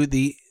back to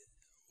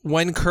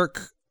when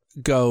Kirk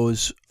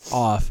goes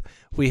off,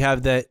 we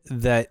have that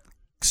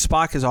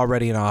Spock is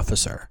already an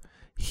officer.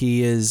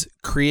 He is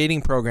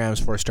creating programs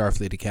for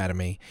Starfleet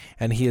Academy,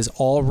 and he is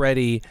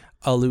already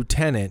a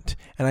lieutenant.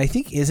 And I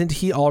think, isn't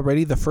he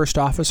already the first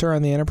officer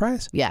on the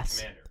Enterprise?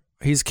 Yes.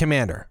 He's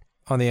commander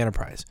on the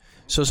Enterprise.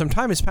 So some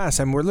time has passed,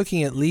 and we're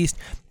looking at least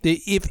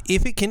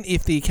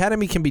if the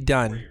Academy can be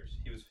done. 4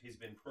 years. He's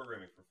been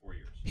programming for 4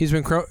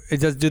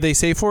 years. Do they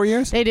say 4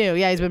 years? They do.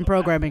 Yeah, he's been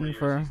programming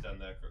for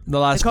The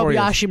last 4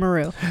 years. Kobayashi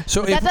Maru.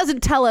 So But that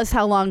doesn't tell us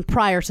how long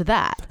prior to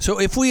that. So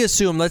if we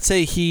assume, let's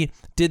say he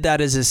did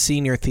that as his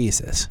senior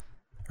thesis,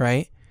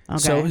 right?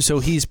 Okay. So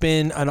he's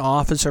been an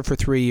officer for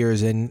 3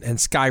 years and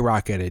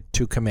skyrocketed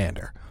to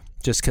commander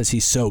just because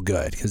he's so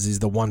good, because he's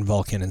the one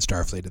Vulcan in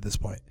Starfleet at this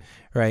point,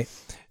 right?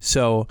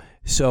 So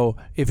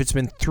if it's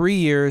been 3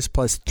 years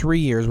plus 3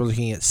 years, we're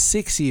looking at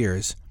 6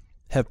 years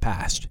have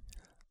passed.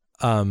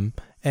 And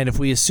if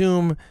we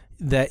assume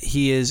that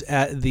he is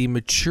at the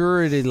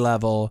maturity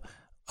level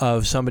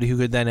of somebody who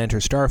could then enter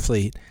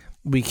Starfleet,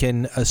 we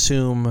can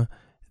assume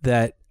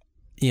that,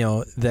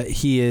 that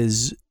he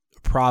is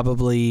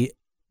probably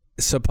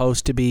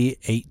supposed to be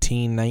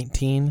 18,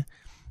 19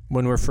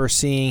 when we're first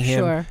seeing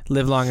him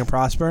live long and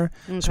prosper.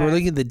 Okay. So we're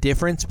looking at the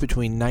difference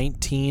between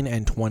 19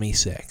 and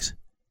 26.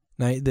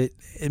 The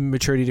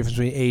maturity difference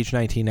between age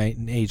 19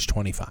 and age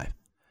 25.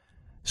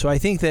 So I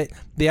think that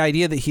the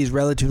idea that he's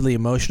relatively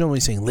emotional when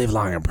he's saying live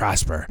long and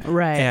prosper,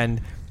 Right.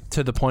 and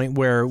to the point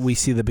where we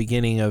see the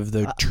beginning of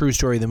the true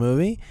story of the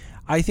movie,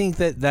 I think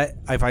that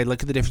if I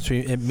look at the difference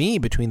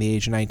between the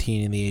age of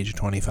 19 and the age of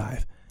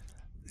 25,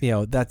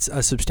 that's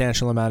a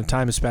substantial amount of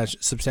time, a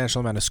substantial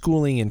amount of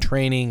schooling and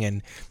training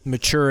and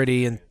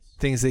maturity and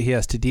things that he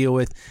has to deal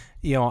with.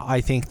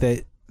 I think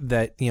that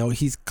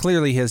he's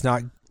clearly has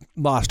not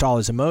lost all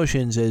his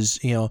emotions as,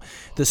 the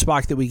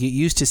Spock that we get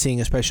used to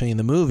seeing, especially in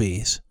the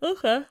movies.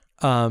 Okay.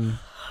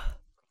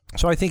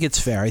 So I think it's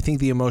fair. I think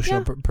the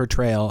emotional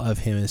portrayal of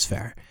him is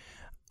fair.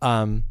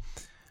 Because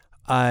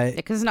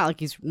it's not like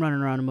he's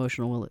running around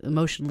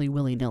emotionally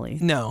willy-nilly.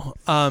 No.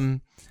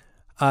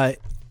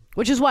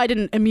 Which is why it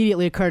didn't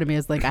immediately occur to me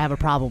as like I have a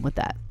problem with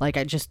that. Like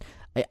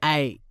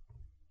I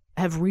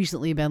have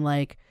recently been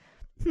like,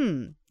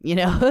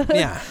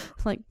 Yeah.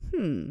 like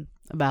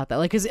about that.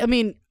 Like, 'cause I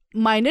mean,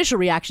 my initial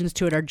reactions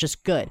to it are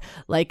just good.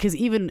 Like, 'cause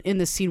even in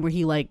the scene where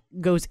he like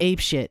goes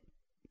apeshit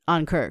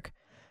on Kirk,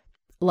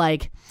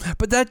 like.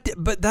 But that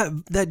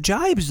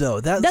jibes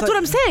though. That's what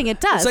I'm saying. It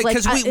does. It's like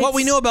because what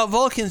we know about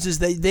Vulcans is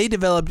they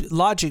developed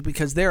logic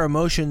because their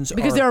emotions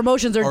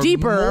are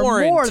deeper,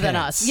 more than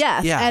us.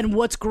 Yes. Yeah. And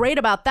what's great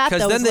about that,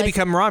 because though, then is they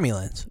become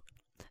Romulans.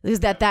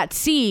 Is that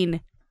scene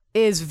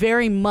is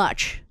very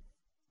much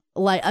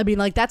like, I mean,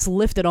 like that's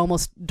lifted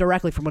almost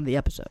directly from one of the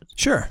episodes.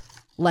 Sure.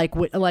 Like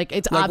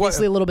it's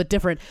obviously a little bit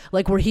different.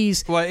 Like where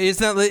he's is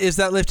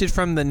that lifted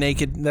from the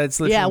naked? That's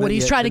lifted yeah. from When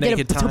he's trying to get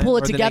him to pull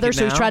it together,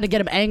 so he's trying to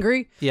get him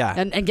angry. Yeah.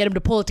 And get him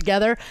to pull it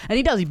together, and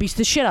he does. He beats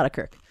the shit out of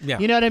Kirk. Yeah.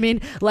 You know what I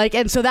mean? Like,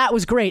 and so that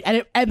was great,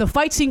 and the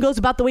fight scene goes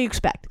about the way you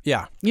expect.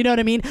 Yeah. You know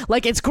what I mean?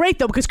 Like, it's great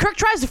though because Kirk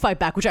tries to fight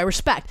back, which I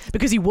respect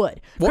because he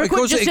would. Well, Kirk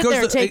wouldn't just sit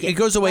there and take it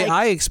goes the way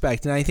I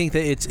expect, and I think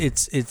that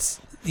it's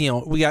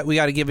we got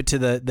to give it to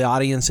the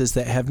audiences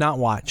that have not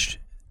watched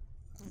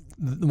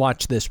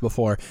this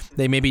before.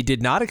 They maybe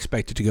did not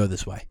expect it to go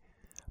this way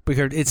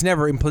because it's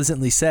never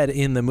implicitly said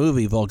in the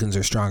movie Vulcans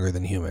are stronger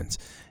than humans.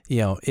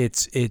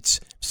 It's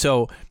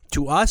so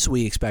to us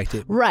we expect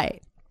it,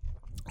 right?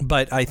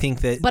 But I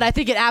think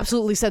it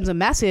absolutely sends a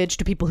message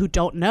to people who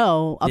don't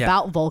know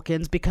about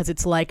Vulcans because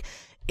it's like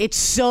it's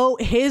so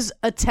his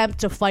attempt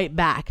to fight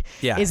back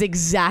is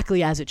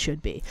exactly as it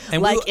should be.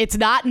 And like it's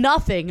not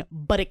nothing,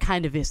 but it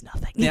kind of is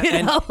nothing.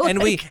 Yeah,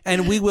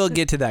 and we will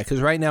get to that because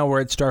right now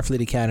we're at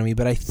Starfleet Academy.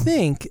 But I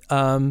think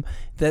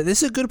that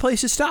this is a good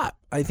place to stop.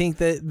 I think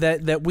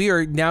that we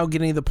are now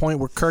getting to the point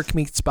where Kirk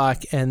meets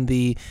Spock and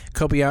the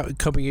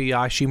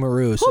Kobayashi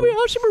Maru.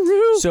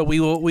 So we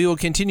will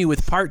continue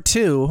with part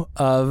 2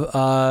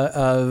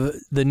 of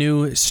the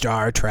new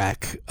Star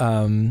Trek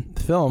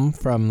film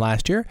from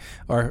last year.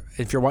 Or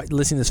if you're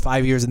listening to this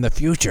 5 years in the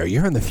future,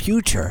 you're in the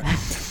future.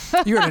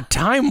 You're in a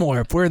time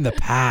warp. We're in the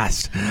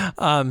past.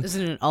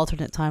 Isn't it an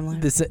alternate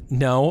timeline?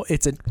 No,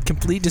 it's a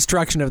complete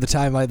destruction of the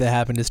timeline that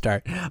happened to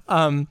start.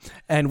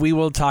 And we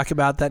will talk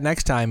about that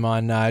next time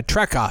on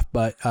Trek Off.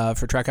 But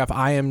for Trek Off,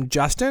 I am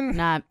Justin.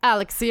 And I'm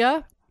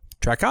Alexia.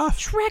 Trek Off.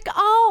 Trek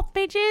Off,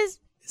 bitches.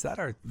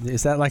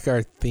 Is that like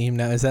our theme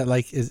now? Is that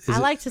like is I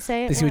it, like to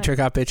say it. Is it Trek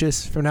Off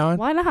bitches from now on?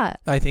 Why not?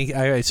 I think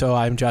so.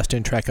 I'm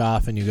Justin. Trek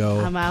Off, and you go.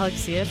 I'm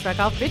Alexia. Trek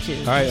Off bitches.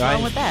 All right, What's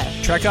wrong with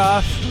that? Trek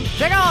Off.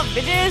 Trek Off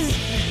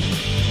bitches.